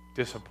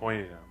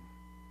 Disappointed in Him?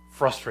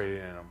 Frustrated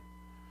in Him?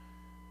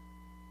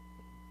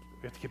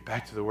 We have to get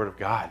back to the Word of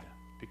God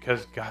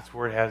because God's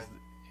Word has,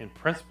 in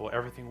principle,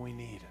 everything we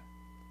need.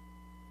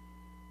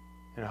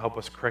 And it'll help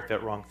us correct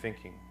that wrong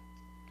thinking.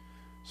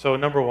 So,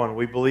 number 1,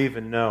 we believe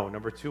and know.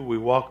 Number 2, we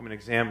welcome and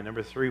examine.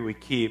 Number 3, we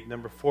keep.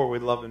 Number 4, we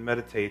love and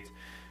meditate.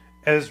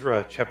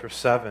 Ezra chapter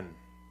 7.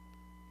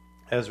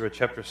 Ezra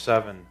chapter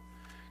 7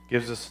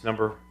 gives us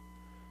number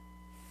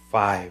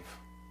 5.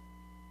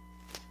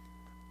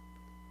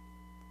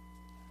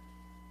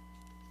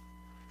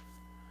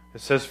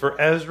 It says, for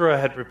Ezra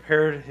had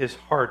prepared his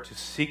heart to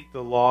seek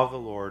the law of the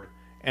Lord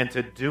and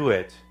to do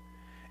it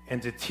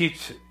and to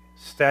teach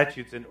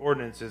statutes and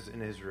ordinances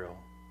in Israel.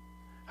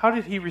 How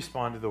did he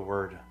respond to the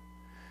word?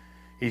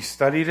 He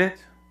studied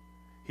it,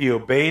 he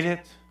obeyed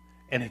it,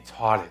 and he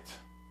taught it.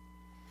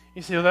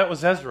 You say, well, that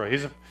was Ezra.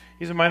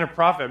 He's a minor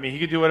prophet. I mean, he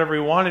could do whatever he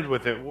wanted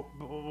with it.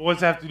 What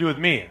does that have to do with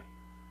me?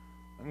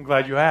 I'm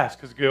glad you asked,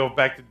 because go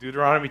back to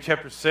Deuteronomy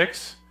chapter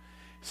 6.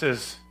 It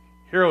says,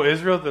 hear, O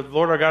Israel, the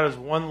Lord our God is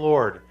one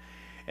Lord.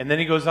 And then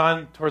he goes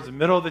on towards the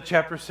middle of the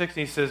chapter 6,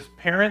 and he says,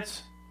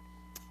 parents,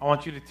 I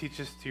want you to teach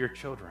this to your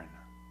children.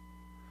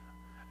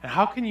 And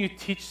how can you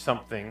teach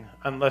something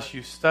unless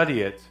you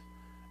study it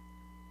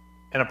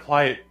and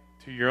apply it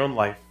to your own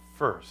life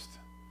first?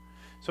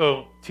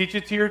 So teach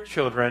it to your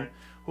children,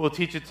 who will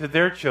teach it to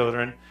their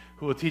children,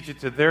 who will teach it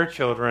to their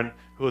children,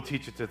 who will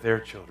teach it to their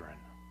children.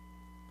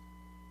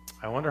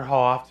 I wonder how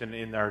often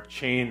in our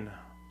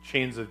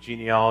chains of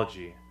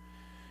genealogy,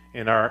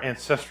 in our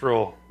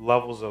ancestral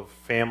levels of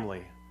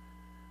family,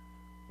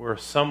 where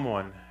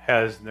someone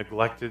has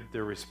neglected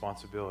their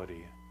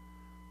responsibility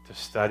to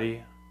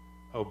study,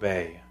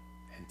 obey,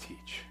 and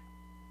teach.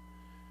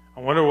 I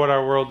wonder what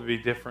our world would be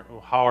different,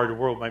 how our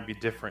world might be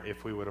different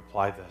if we would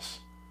apply this.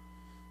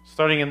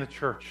 Starting in the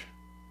church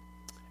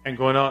and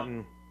going out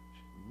and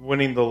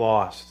winning the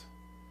lost.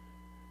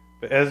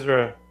 But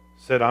Ezra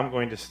said, I'm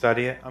going to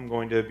study it, I'm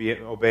going to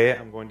obey it,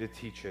 I'm going to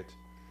teach it.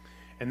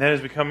 And then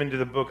as we come into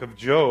the book of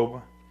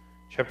Job,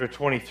 chapter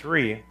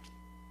 23,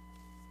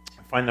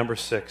 find number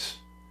 6.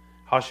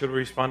 How should we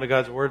respond to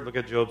God's word? Look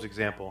at Job's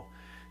example.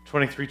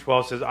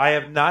 23:12 says, I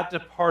have not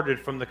departed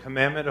from the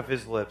commandment of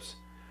his lips.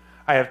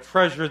 I have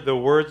treasured the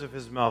words of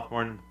his mouth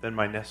more than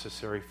my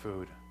necessary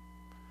food.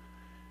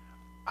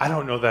 I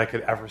don't know that I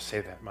could ever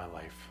say that in my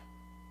life.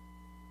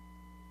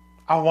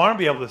 I want to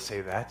be able to say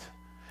that.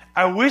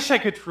 I wish I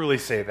could truly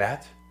say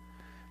that.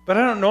 But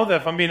I don't know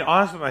that, if I'm being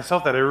honest with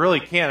myself, that I really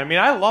can. I mean,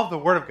 I love the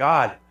Word of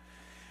God.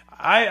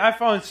 I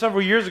found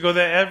several years ago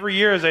that every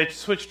year as I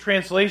switched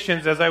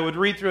translations, as I would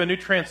read through a new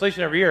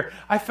translation every year,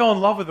 I fell in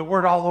love with the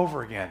word all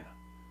over again.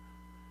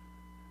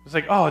 It's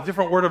like, a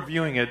different word of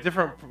viewing it, a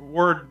different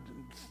word,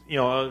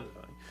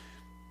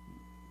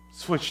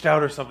 switched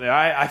out or something.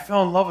 I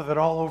fell in love with it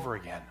all over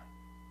again.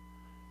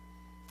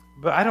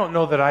 But I don't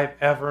know that I've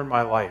ever in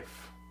my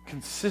life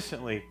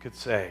consistently could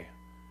say,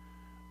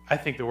 I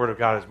think the Word of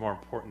God is more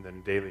important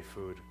than daily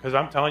food. Because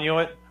I'm telling you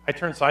what, I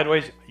turn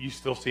sideways, you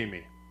still see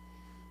me.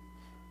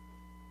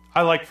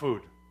 I like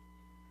food.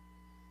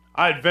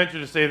 I'd venture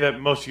to say that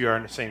most of you are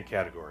in the same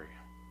category.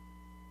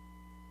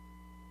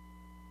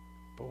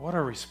 But what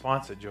a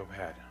response that Job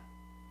had.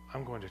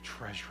 I'm going to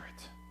treasure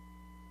it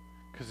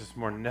because it's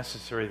more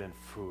necessary than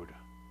food.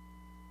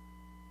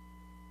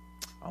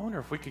 I wonder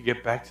if we could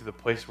get back to the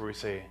place where we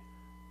say,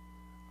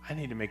 I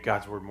need to make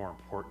God's Word more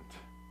important.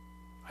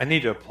 I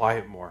need to apply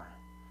it more.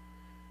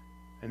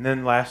 And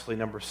then lastly,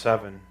 number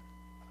 7,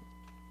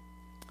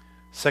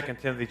 2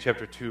 Timothy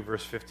chapter 2,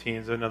 verse 15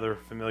 is another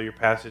familiar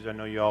passage. I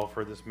know you all have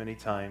heard this many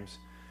times.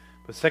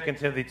 But 2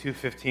 Timothy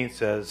 2:15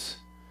 says,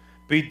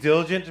 be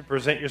diligent to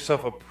present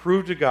yourself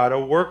approved to God, a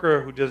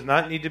worker who does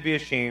not need to be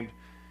ashamed.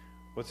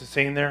 What's it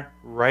saying there?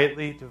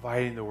 Rightly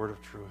dividing the word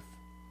of truth.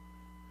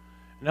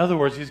 In other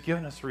words, he's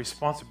given us the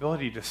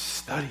responsibility to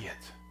study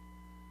it.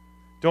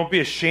 Don't be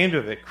ashamed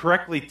of it.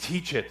 Correctly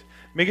teach it.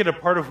 Make it a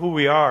part of who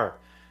we are.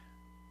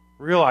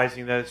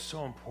 Realizing that it's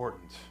so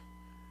important.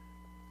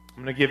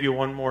 I'm going to give you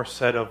one more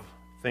set of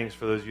things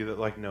for those of you that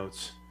like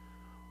notes.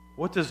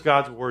 What does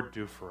God's Word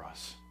do for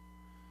us?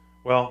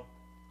 Well,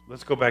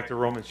 let's go back to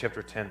Romans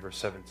chapter 10, verse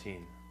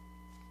 17.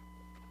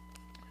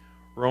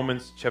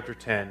 Romans chapter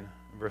 10,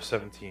 verse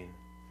 17.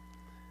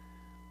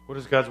 What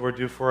does God's Word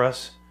do for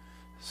us?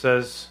 It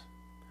says,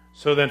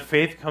 so then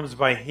faith comes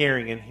by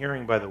hearing, and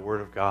hearing by the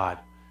Word of God.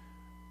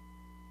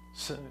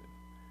 So,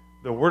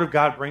 the Word of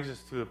God brings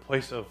us to the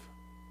place of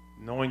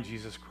knowing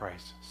Jesus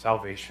Christ,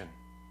 salvation.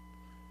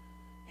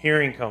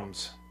 Hearing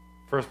comes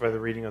first by the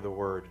reading of the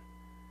Word.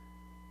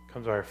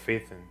 Comes by our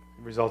faith and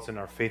results in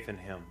our faith in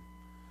Him.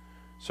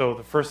 So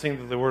the first thing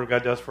that the Word of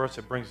God does for us,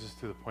 it brings us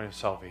to the point of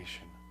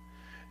salvation.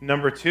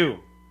 Number 2,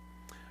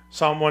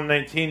 Psalm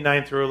 119,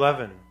 9 through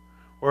 11.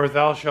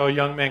 Wherewithal shall a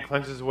young man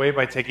cleanse his way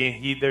by taking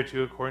heed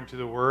thereto according to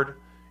the Word.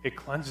 It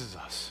cleanses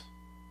us.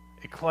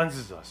 It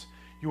cleanses us.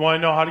 You want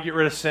to know how to get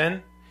rid of sin?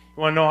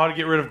 You want to know how to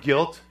get rid of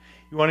guilt?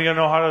 You want to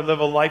know how to live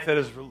a life that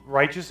is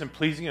righteous and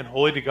pleasing and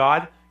holy to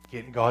God?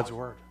 Get in God's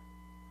Word.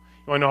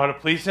 You want to know how to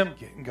please Him?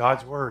 Get in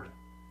God's Word.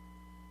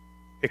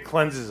 It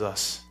cleanses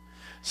us.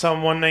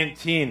 Psalm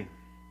 119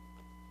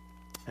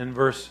 and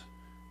verse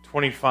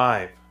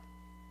 25.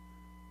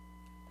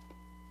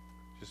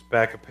 Just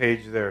back a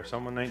page there.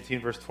 Psalm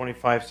 119 verse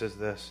 25 says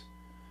this.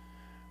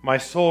 My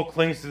soul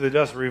clings to the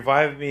dust.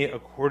 Revive me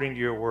according to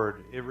your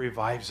word. It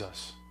revives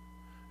us.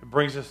 It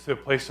brings us to a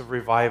place of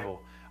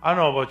revival. I don't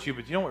know about you,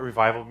 but do you know what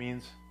revival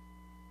means?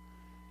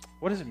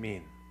 What does it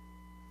mean?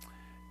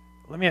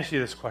 Let me ask you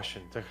this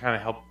question to kind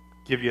of help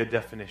give you a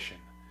definition.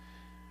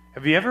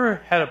 Have you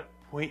ever had a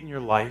point in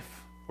your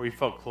life where you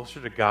felt closer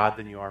to God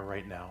than you are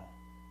right now?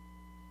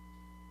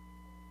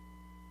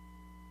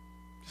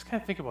 Just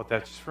kind of think about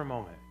that just for a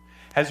moment.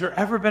 Has there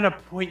ever been a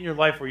point in your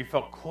life where you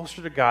felt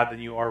closer to God than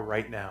you are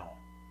right now?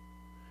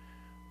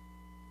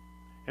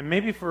 And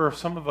maybe for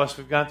some of us,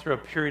 we've gone through a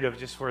period of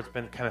just where it's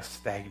been kind of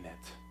stagnant.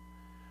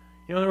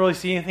 You don't really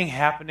see anything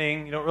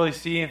happening. You don't really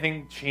see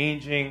anything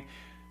changing.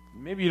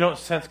 Maybe you don't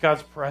sense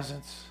God's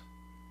presence.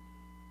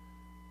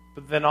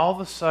 But then all of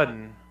a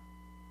sudden,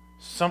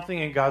 something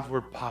in God's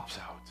Word pops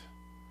out.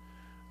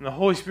 And the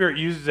Holy Spirit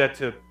uses that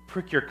to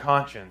prick your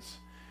conscience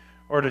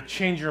or to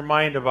change your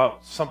mind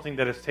about something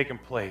that has taken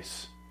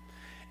place.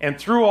 And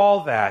through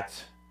all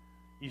that,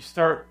 you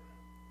start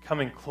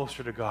coming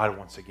closer to God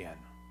once again.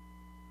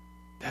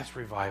 That's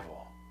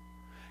revival.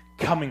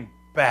 Coming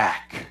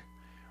back.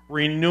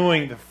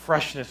 Renewing the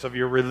freshness of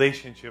your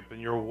relationship and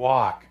your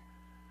walk.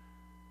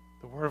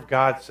 The Word of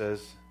God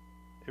says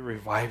it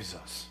revives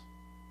us.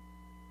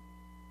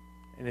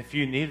 And if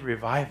you need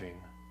reviving,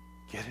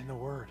 get in the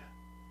Word.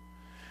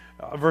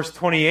 Verse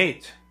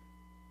 28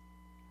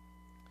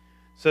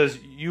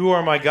 says, you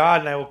are my God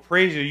and I will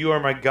praise you. You are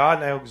my God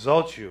and I will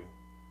exalt you.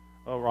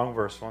 Oh, wrong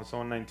verse. Psalm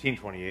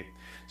 119:28. It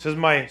says,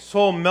 my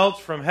soul melts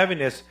from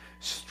heaviness.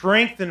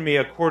 Strengthen me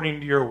according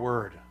to your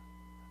word.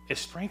 It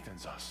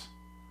strengthens us.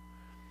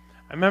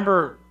 I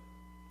remember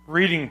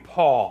reading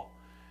Paul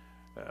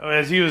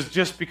as he was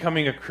just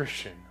becoming a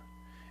Christian.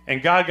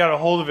 And God got a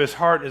hold of his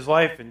heart, his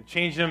life, and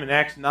changed him in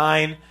Acts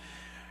 9.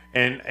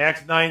 And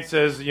Acts 9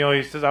 says,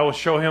 he says, I will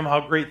show him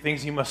how great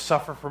things he must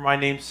suffer for my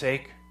name's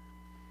sake.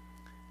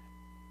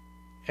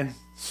 And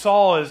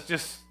Saul is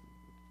just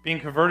being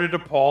converted to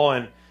Paul,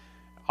 and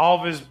all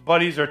of his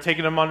buddies are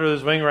taking him under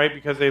his wing, right,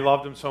 because they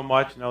loved him so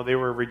much. They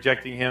were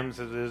rejecting him.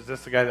 Says, is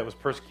this the guy that was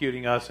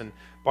persecuting us? And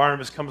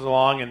Barnabas comes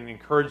along and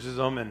encourages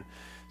them and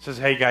says,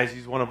 hey, guys,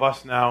 he's one of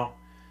us now.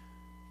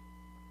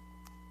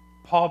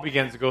 Paul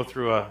begins to go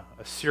through a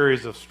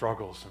series of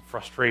struggles and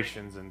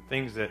frustrations and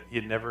things that he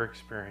had never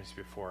experienced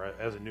before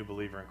as a new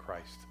believer in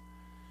Christ.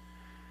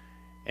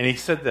 And he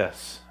said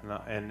this,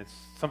 and it's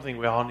something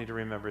we all need to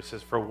remember. It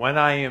says, "For when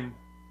I am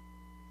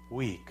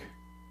weak,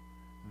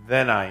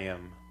 then I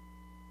am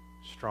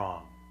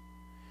strong."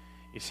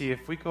 You see,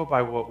 if we go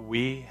by what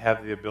we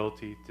have the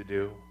ability to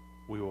do,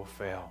 we will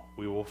fail,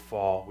 we will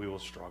fall, we will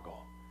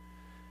struggle.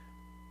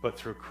 But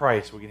through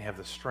Christ, we can have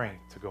the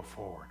strength to go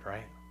forward,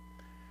 right?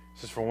 It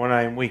says, "For when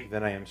I am weak,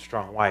 then I am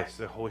strong." Why? It's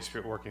the Holy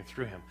Spirit working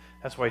through him.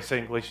 That's why he said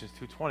in Galatians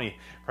 2:20,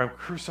 "For I am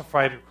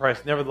crucified with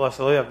Christ, nevertheless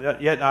I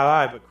live, yet not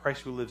I, but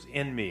Christ who lives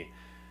in me."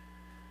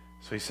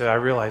 So he said, I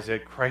realize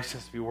that Christ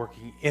has to be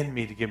working in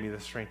me to give me the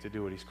strength to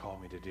do what he's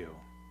called me to do.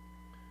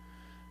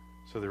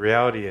 So the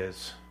reality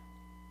is,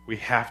 we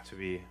have to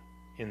be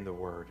in the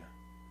Word.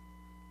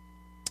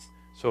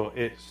 So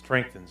it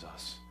strengthens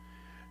us.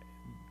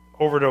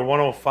 Over to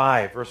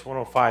 105, verse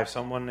 105,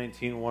 Psalm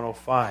 119,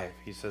 105,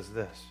 he says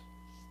this.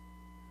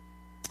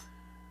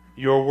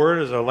 "Your word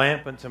is a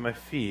lamp unto my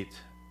feet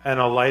and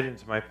a light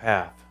unto my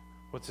path."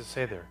 What's it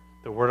say there?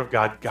 The Word of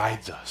God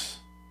guides us.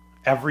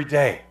 Every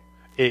day,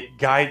 it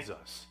guides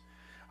us.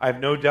 I have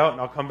no doubt,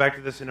 and I'll come back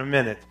to this in a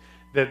minute,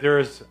 that there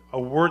is a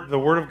word, the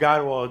Word of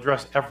God will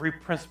address every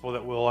principle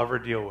that we'll ever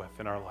deal with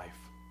in our life.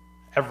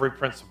 Every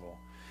principle.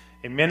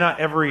 It may not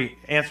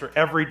answer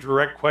every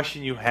direct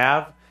question you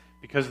have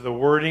because of the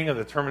wording or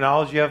the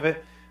terminology of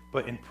it,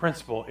 but in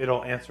principle,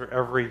 it'll answer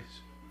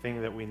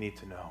everything that we need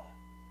to know.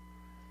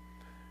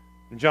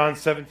 In John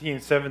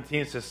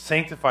 17:17 says,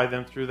 "Sanctify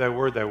them through thy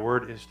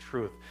word is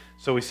truth."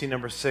 So we see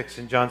number 6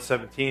 in John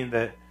 17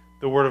 that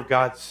the Word of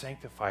God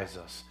sanctifies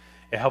us.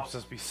 It helps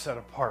us be set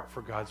apart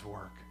for God's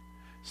work.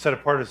 Set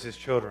apart as his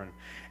children.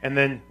 And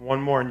then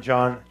one more in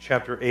John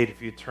chapter 8, if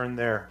you turn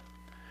there.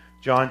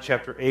 John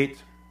chapter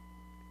 8,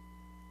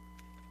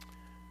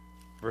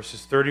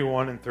 verses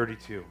 31 and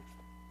 32.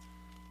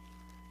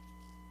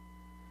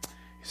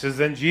 He says,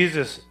 "Then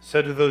Jesus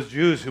said to those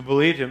Jews who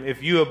believed him,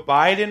 'If you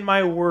abide in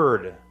my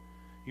word,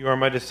 you are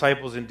my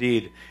disciples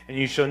indeed, and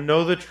you shall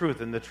know the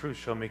truth, and the truth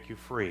shall make you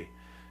free.'"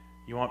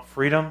 You want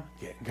freedom?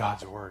 Get in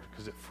God's word,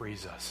 because it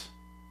frees us.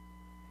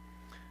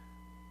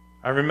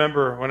 I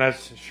remember when I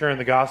was sharing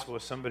the gospel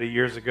with somebody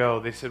years ago,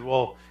 they said,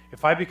 "Well,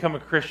 if I become a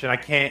Christian, I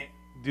can't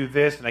do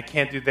this, and I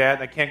can't do that,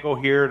 and I can't go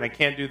here, and I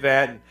can't do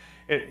that."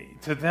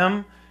 And to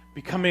them,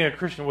 becoming a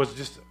Christian was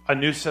just a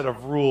new set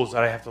of rules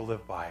that I have to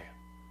live by.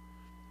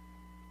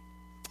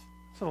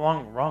 It's a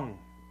wrong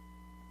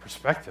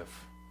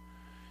perspective.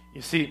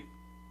 You see,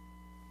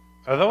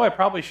 although I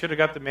probably should have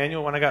got the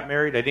manual when I got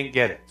married, I didn't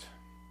get it.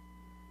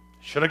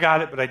 Should have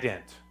got it, but I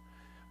didn't.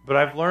 But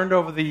I've learned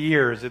over the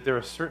years that there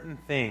are certain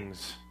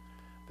things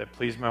that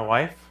please my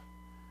wife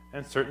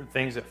and certain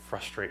things that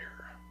frustrate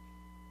her.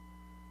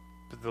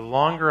 But the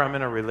longer I'm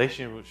in a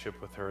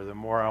relationship with her, the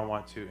more I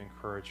want to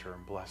encourage her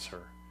and bless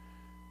her.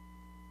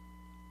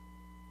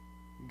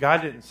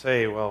 God didn't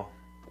say, "Well,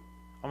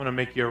 I'm going to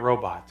make you a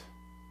robot.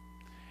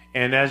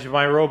 And as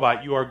my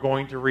robot, you are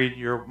going to read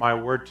my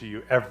word to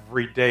you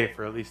every day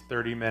for at least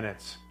 30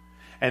 minutes.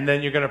 And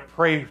then you're going to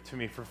pray to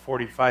me for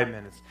 45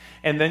 minutes.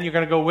 And then you're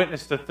going to go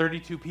witness to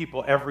 32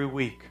 people every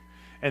week.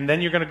 And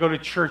then you're going to go to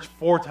church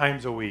 4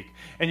 times a week.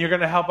 And you're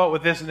going to help out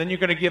with this. And then you're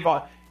going to give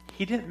out."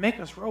 He didn't make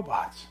us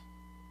robots.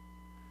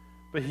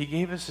 But he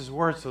gave us his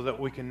word so that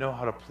we can know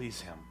how to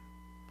please him.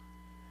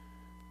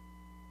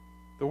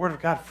 The Word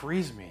of God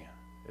frees me.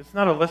 It's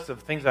not a list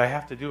of things that I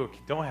have to do or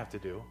don't have to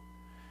do.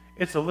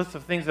 It's a list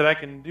of things that I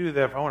can do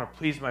that if I want to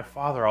please my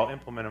Father, I'll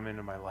implement them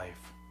into my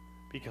life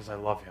because I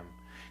love him.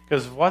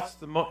 Because what's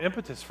the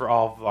impetus for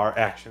all of our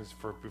actions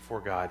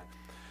before God?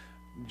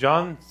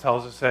 John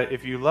tells us that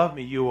if you love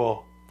me, you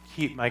will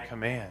keep my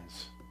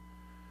commands.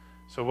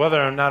 So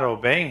whether I'm not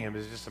obeying him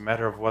is just a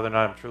matter of whether or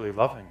not I'm truly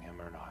loving him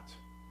or not.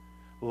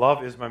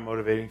 Love is my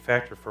motivating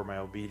factor for my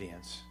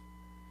obedience.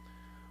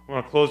 I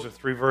want to close with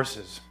 3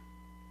 verses.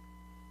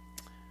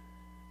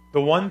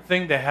 The one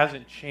thing that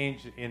hasn't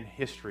changed in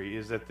history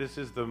is that this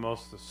is the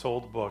most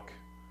sold book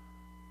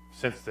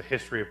since the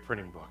history of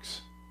printing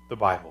books, the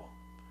Bible.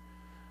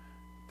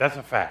 That's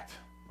a fact,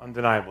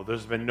 undeniable.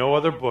 There's been no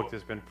other book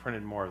that's been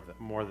printed more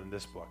than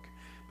this book.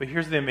 But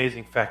here's the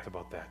amazing fact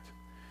about that.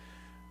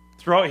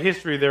 Throughout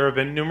history, there have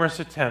been numerous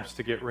attempts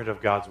to get rid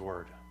of God's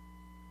Word.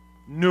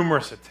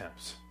 Numerous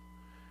attempts.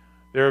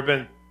 There have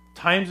been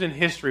times in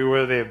history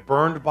where they have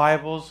burned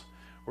Bibles,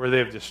 where they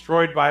have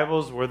destroyed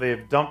Bibles, where they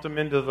have dumped them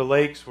into the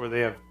lakes, where they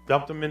have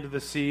dumped them into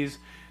the seas.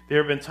 There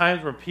have been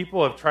times where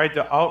people have tried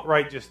to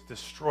outright just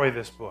destroy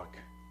this book.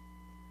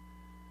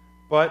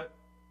 But,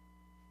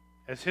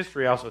 as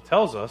history also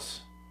tells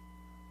us,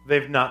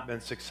 they've not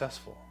been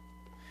successful.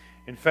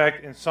 In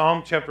fact, in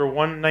Psalm chapter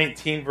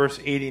 119, verse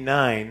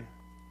 89,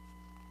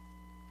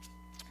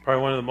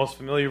 probably one of the most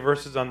familiar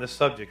verses on this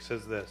subject,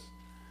 says this: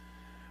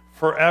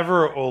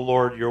 "Forever, O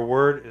Lord, your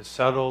word is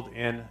settled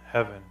in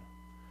heaven."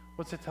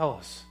 What's it tell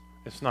us?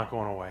 It's not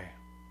going away.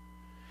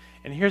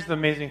 And here's the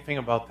amazing thing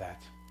about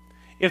that.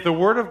 If the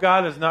Word of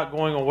God is not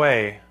going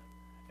away,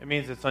 it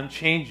means it's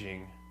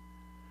unchanging,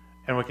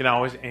 and we can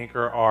always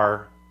anchor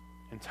our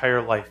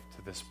entire life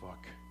to this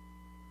book.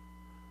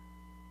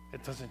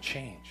 It doesn't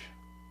change.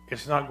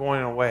 It's not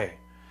going away.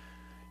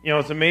 You know,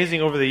 it's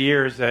amazing over the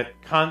years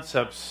that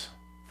concepts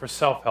for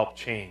self-help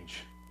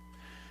change.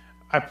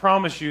 I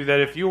promise you that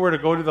if you were to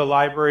go to the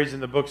libraries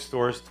and the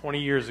bookstores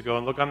 20 years ago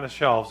and look on the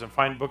shelves and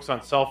find books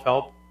on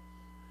self-help,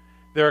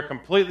 they're a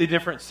completely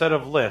different set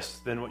of lists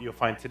than what you'll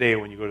find today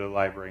when you go to the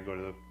library and go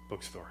to the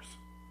bookstores.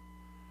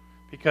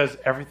 Because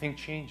everything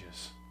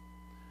changes.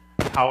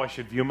 How I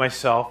should view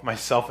myself, my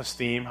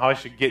self-esteem, how I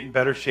should get in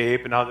better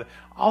shape, and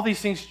all these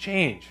things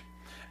change.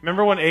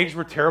 Remember when eggs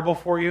were terrible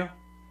for you?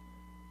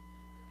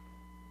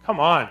 Come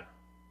on.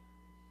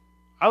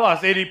 I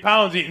lost 80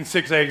 pounds eating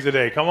 6 eggs a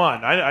day. Come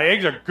on.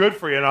 Eggs are good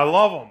for you, and I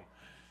love them.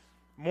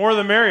 More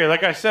the merrier.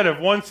 Like I said, if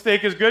one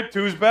steak is good,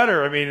 2's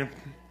better. I mean,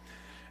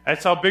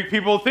 that's how big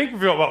people think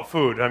about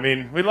food. I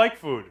mean, we like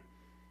food.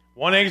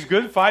 1 egg's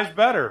good, 5's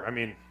better. I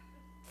mean,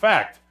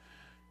 fact.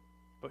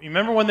 But you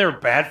remember when they were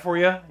bad for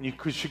you, and you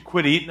should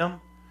quit eating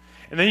them?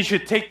 And then you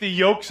should take the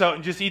yolks out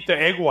and just eat the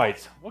egg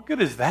whites. What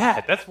good is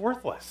that? That's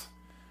worthless.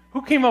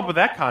 Who came up with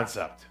that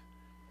concept?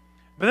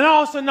 But then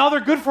all of a sudden, now they're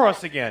good for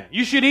us again.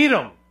 You should eat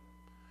them.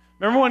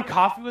 Remember when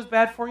coffee was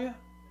bad for you?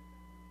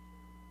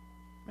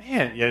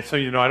 Man, yeah, so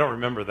I don't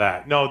remember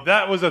that. No,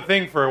 that was a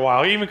thing for a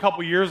while, even a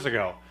couple years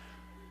ago.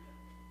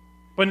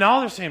 But now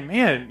they're saying,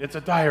 man, it's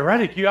a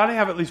diuretic. You ought to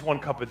have at least 1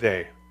 cup a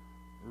day.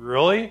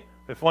 Really?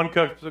 If 1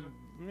 cup,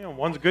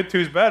 one's good,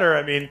 2's better.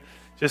 I mean,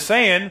 just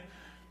saying.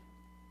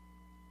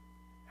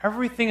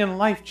 Everything in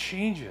life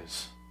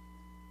changes.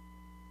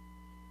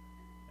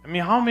 I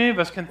mean, how many of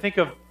us can think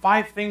of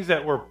 5 things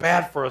that were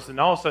bad for us and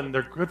all of a sudden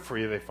they're good for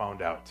you, they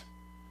found out?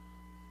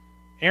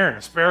 Aaron,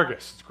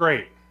 asparagus, it's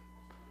great.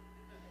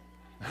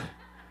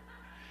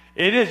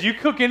 It is. You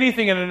cook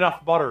anything in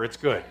enough butter, it's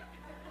good.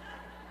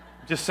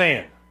 Just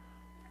saying.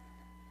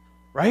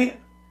 Right?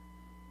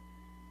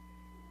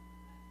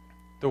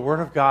 The Word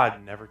of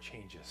God never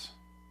changes.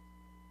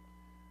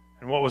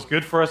 And what was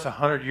good for us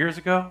 100 years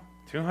ago,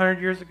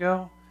 200 years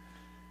ago,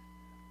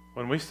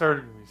 when we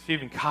started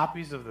receiving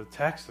copies of the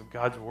text of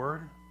God's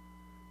Word,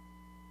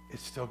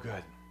 it's still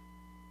good.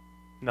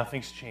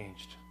 Nothing's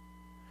changed.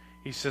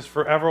 He says,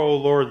 forever, O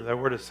Lord, thy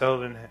word is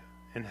settled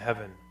in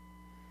heaven.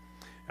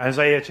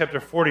 Isaiah chapter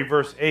 40,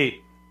 verse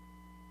 8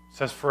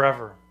 says,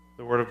 forever,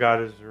 the word of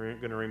God is going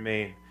to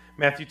remain.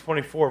 Matthew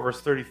 24,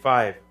 verse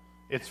 35,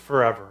 it's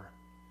forever.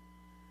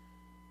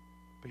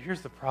 But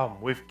here's the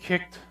problem. We've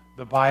kicked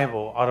the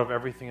Bible out of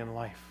everything in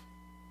life.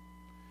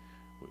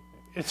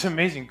 It's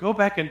amazing. Go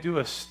back and do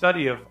a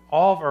study of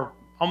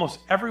almost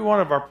every one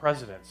of our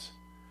presidents.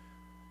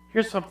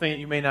 Here's something that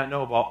you may not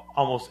know about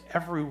almost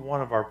every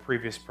one of our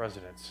previous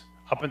presidents,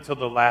 up until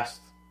the last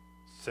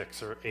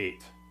 6 or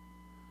 8.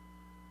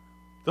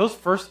 Those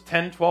first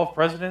 10, 12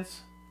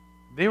 presidents,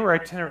 they were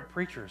itinerant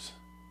preachers.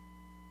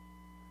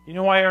 You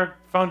know why our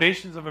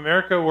foundations of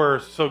America were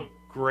so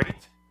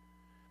great?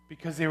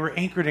 Because they were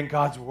anchored in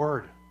God's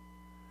Word.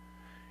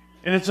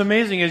 And it's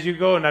amazing as you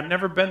go, and I've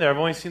never been there, I've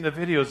only seen the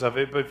videos of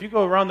it, but if you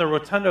go around the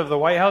rotunda of the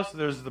White House,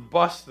 there's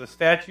the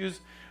statues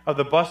of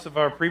the busts of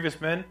our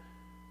previous men.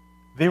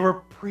 They were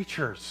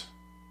preachers.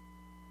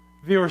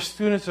 They were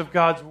students of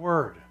God's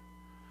Word.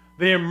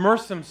 They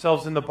immersed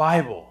themselves in the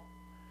Bible.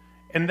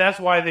 And that's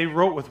why they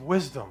wrote with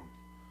wisdom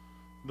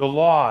the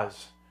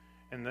laws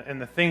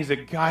and the things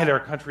that guide our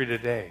country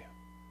today.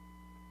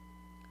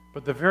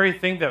 But the very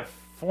thing that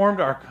formed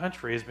our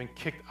country has been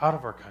kicked out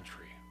of our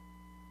country.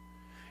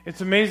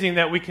 It's amazing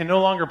that we can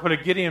no longer put a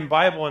Gideon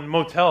Bible in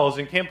motels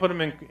and can't put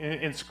them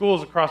in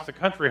schools across the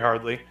country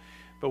hardly,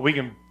 but we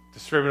can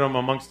distribute them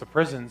amongst the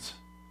prisons.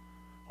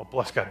 Well,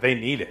 bless God, they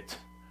need it,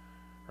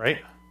 right?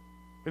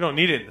 We don't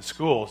need it in the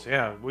schools.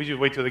 Yeah, we just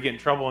wait till they get in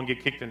trouble and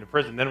get kicked into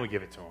prison, then we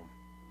give it to them.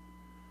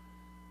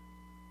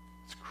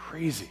 It's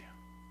crazy.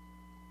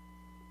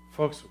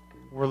 Folks,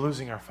 we're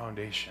losing our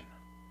foundation.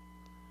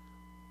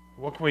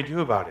 What can we do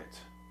about it?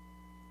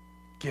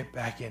 Get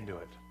back into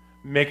it.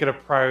 Make it a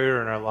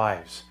priority in our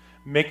lives.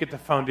 Make it the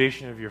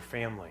foundation of your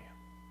family.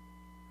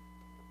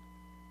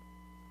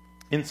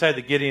 Inside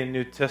the Gideon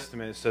New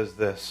Testament, it says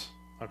this.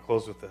 I'll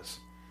close with this.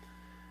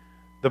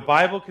 The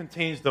Bible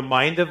contains the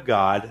mind of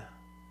God,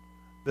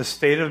 the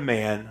state of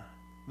man,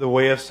 the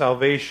way of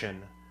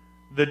salvation,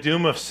 the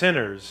doom of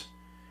sinners,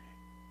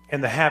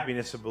 and the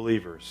happiness of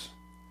believers.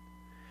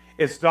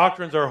 Its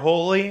doctrines are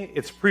holy,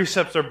 its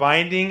precepts are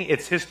binding,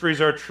 its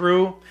histories are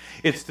true,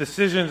 its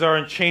decisions are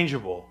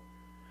unchangeable.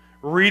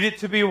 Read it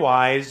to be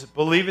wise,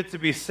 believe it to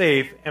be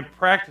safe, and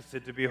practice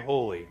it to be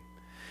holy.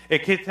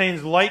 It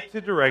contains light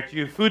to direct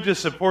you, food to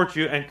support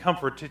you, and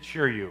comfort to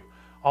cheer you.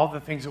 All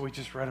the things that we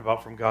just read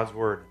about from God's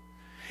Word.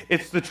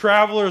 It's the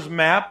traveler's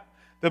map,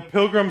 the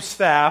pilgrim's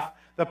staff,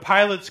 the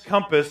pilot's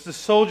compass, the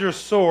soldier's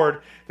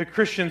sword, the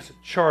Christian's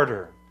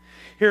charter.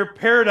 Here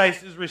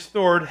paradise is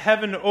restored,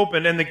 heaven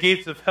opened, and the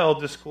gates of hell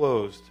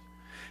disclosed.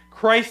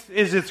 Christ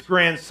is its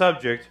grand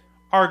subject,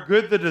 our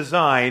good the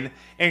design,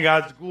 and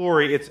God's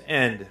glory its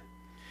end.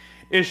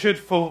 It should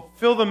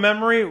fulfill the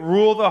memory,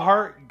 rule the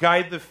heart,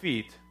 guide the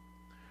feet.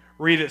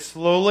 Read it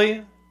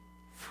slowly,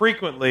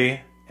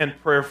 frequently, and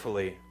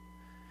prayerfully.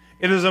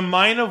 It is a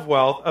mine of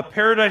wealth, a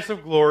paradise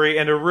of glory,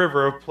 and a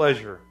river of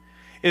pleasure.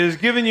 it is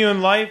given you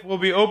in life, will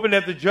be opened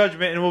at the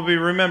judgment, and will be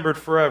remembered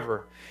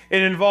forever.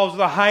 It involves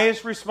the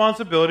highest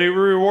responsibility, will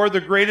reward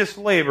the greatest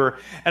labor,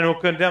 and will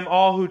condemn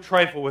all who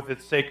trifle with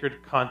its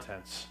sacred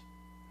contents.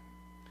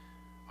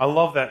 I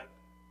love that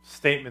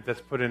statement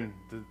that's put in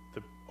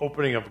the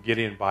opening of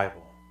Gideon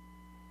Bible,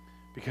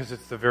 because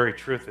it's the very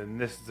truth, and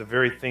this is the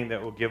very thing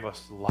that will give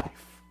us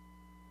life.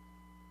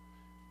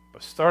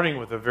 But starting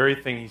with the very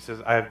thing, he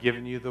says, I have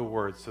given you the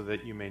word so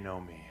that you may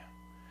know me.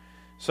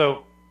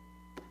 So,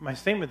 my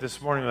statement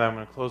this morning that I'm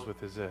going to close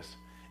with is this.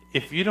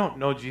 If you don't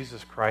know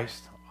Jesus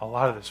Christ, a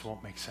lot of this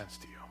won't make sense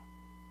to you.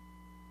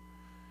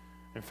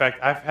 In fact,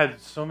 I've had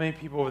so many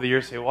people over the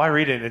years say, well, I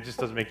read it and it just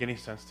doesn't make any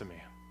sense to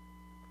me.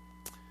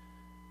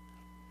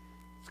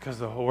 It's because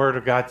the Word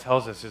of God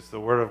tells us it's the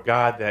Word of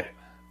God that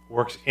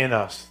works in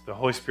us. The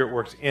Holy Spirit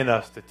works in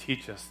us to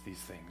teach us these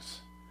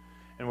things.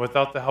 And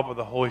without the help of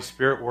the Holy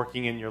Spirit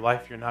working in your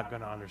life, you're not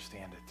going to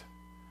understand it.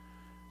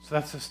 So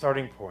that's the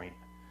starting point.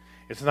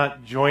 It's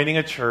not joining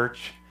a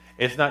church.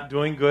 It's not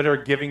doing good or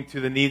giving to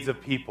the needs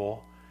of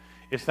people.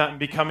 It's not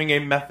becoming a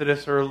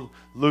Methodist or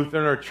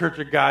Lutheran or Church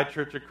of God,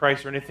 Church of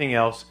Christ, or anything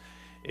else.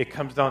 It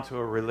comes down to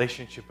a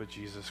relationship with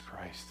Jesus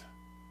Christ.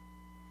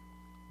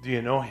 Do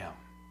you know him?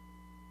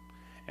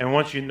 And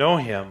once you know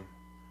him,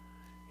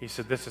 he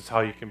said, this is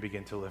how you can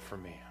begin to live for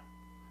me.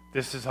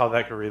 This is how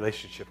that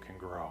relationship can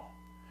grow.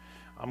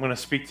 I'm going to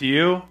speak to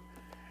you,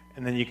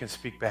 and then you can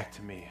speak back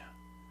to me.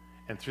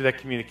 And through that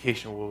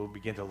communication, we'll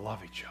begin to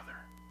love each other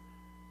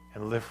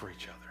and live for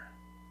each other.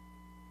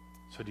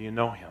 So do you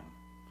know him?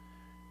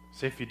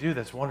 Say, if you do,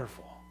 that's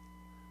wonderful.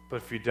 But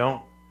if you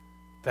don't,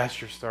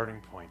 that's your starting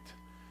point.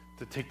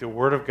 To take the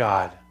Word of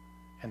God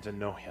and to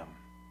know him.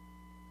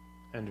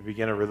 And to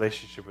begin a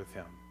relationship with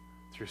him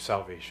through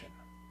salvation.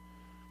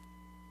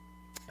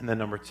 And then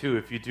number two,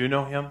 if you do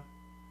know him,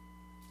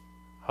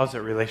 how's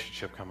that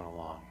relationship coming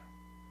along?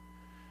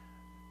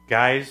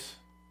 Guys,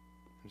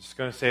 I'm just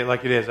going to say it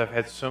like it is. I've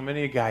had so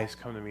many guys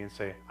come to me and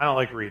say, I don't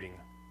like reading.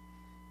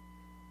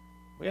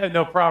 We had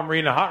no problem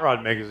reading a hot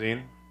rod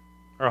magazine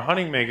or a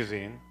hunting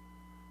magazine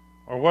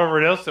or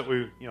whatever else that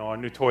we, a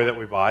new toy that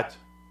we bought.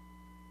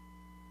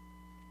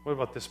 What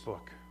about this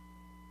book?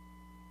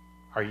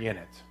 Are you in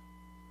it?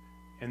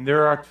 And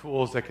there are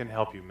tools that can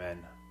help you,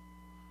 men.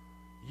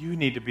 You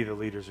need to be the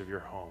leaders of your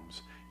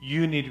homes.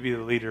 You need to be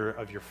the leader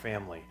of your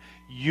family.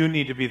 You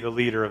need to be the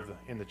leader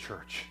in the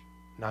church,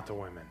 not the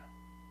women.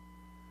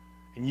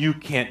 And you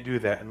can't do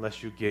that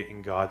unless you get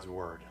in God's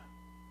Word.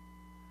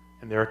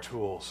 And there are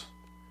tools.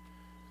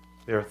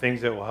 There are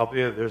things that will help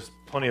you. There's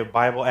plenty of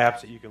Bible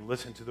apps that you can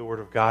listen to the Word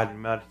of God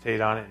and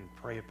meditate on it and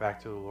pray it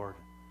back to the Lord.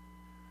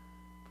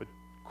 But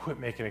quit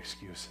making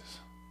excuses.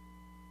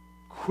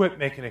 Quit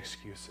making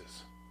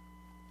excuses.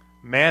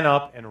 Man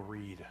up and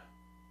read.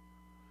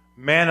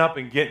 Man up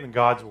and get in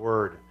God's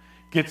Word.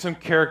 Get some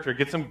character,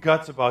 get some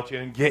guts about you,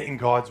 and get in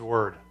God's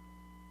Word.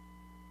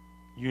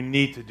 You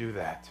need to do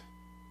that.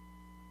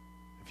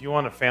 If you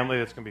want a family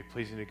that's going to be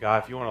pleasing to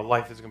God, if you want a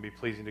life that's going to be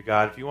pleasing to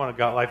God, if you want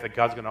a life that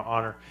God's going to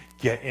honor,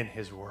 get in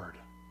His Word.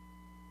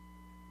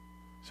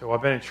 So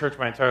I've been in church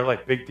my entire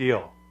life. Big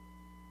deal.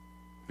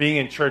 Being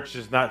in church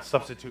does not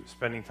substitute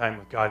spending time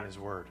with God and His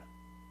Word.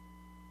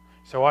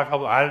 So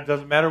it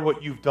doesn't matter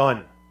what you've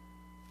done.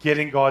 Get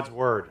in God's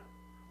Word.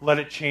 Let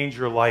it change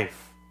your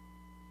life.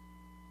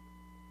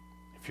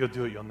 If you'll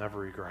do it, you'll never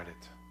regret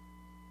it.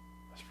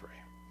 Let's pray.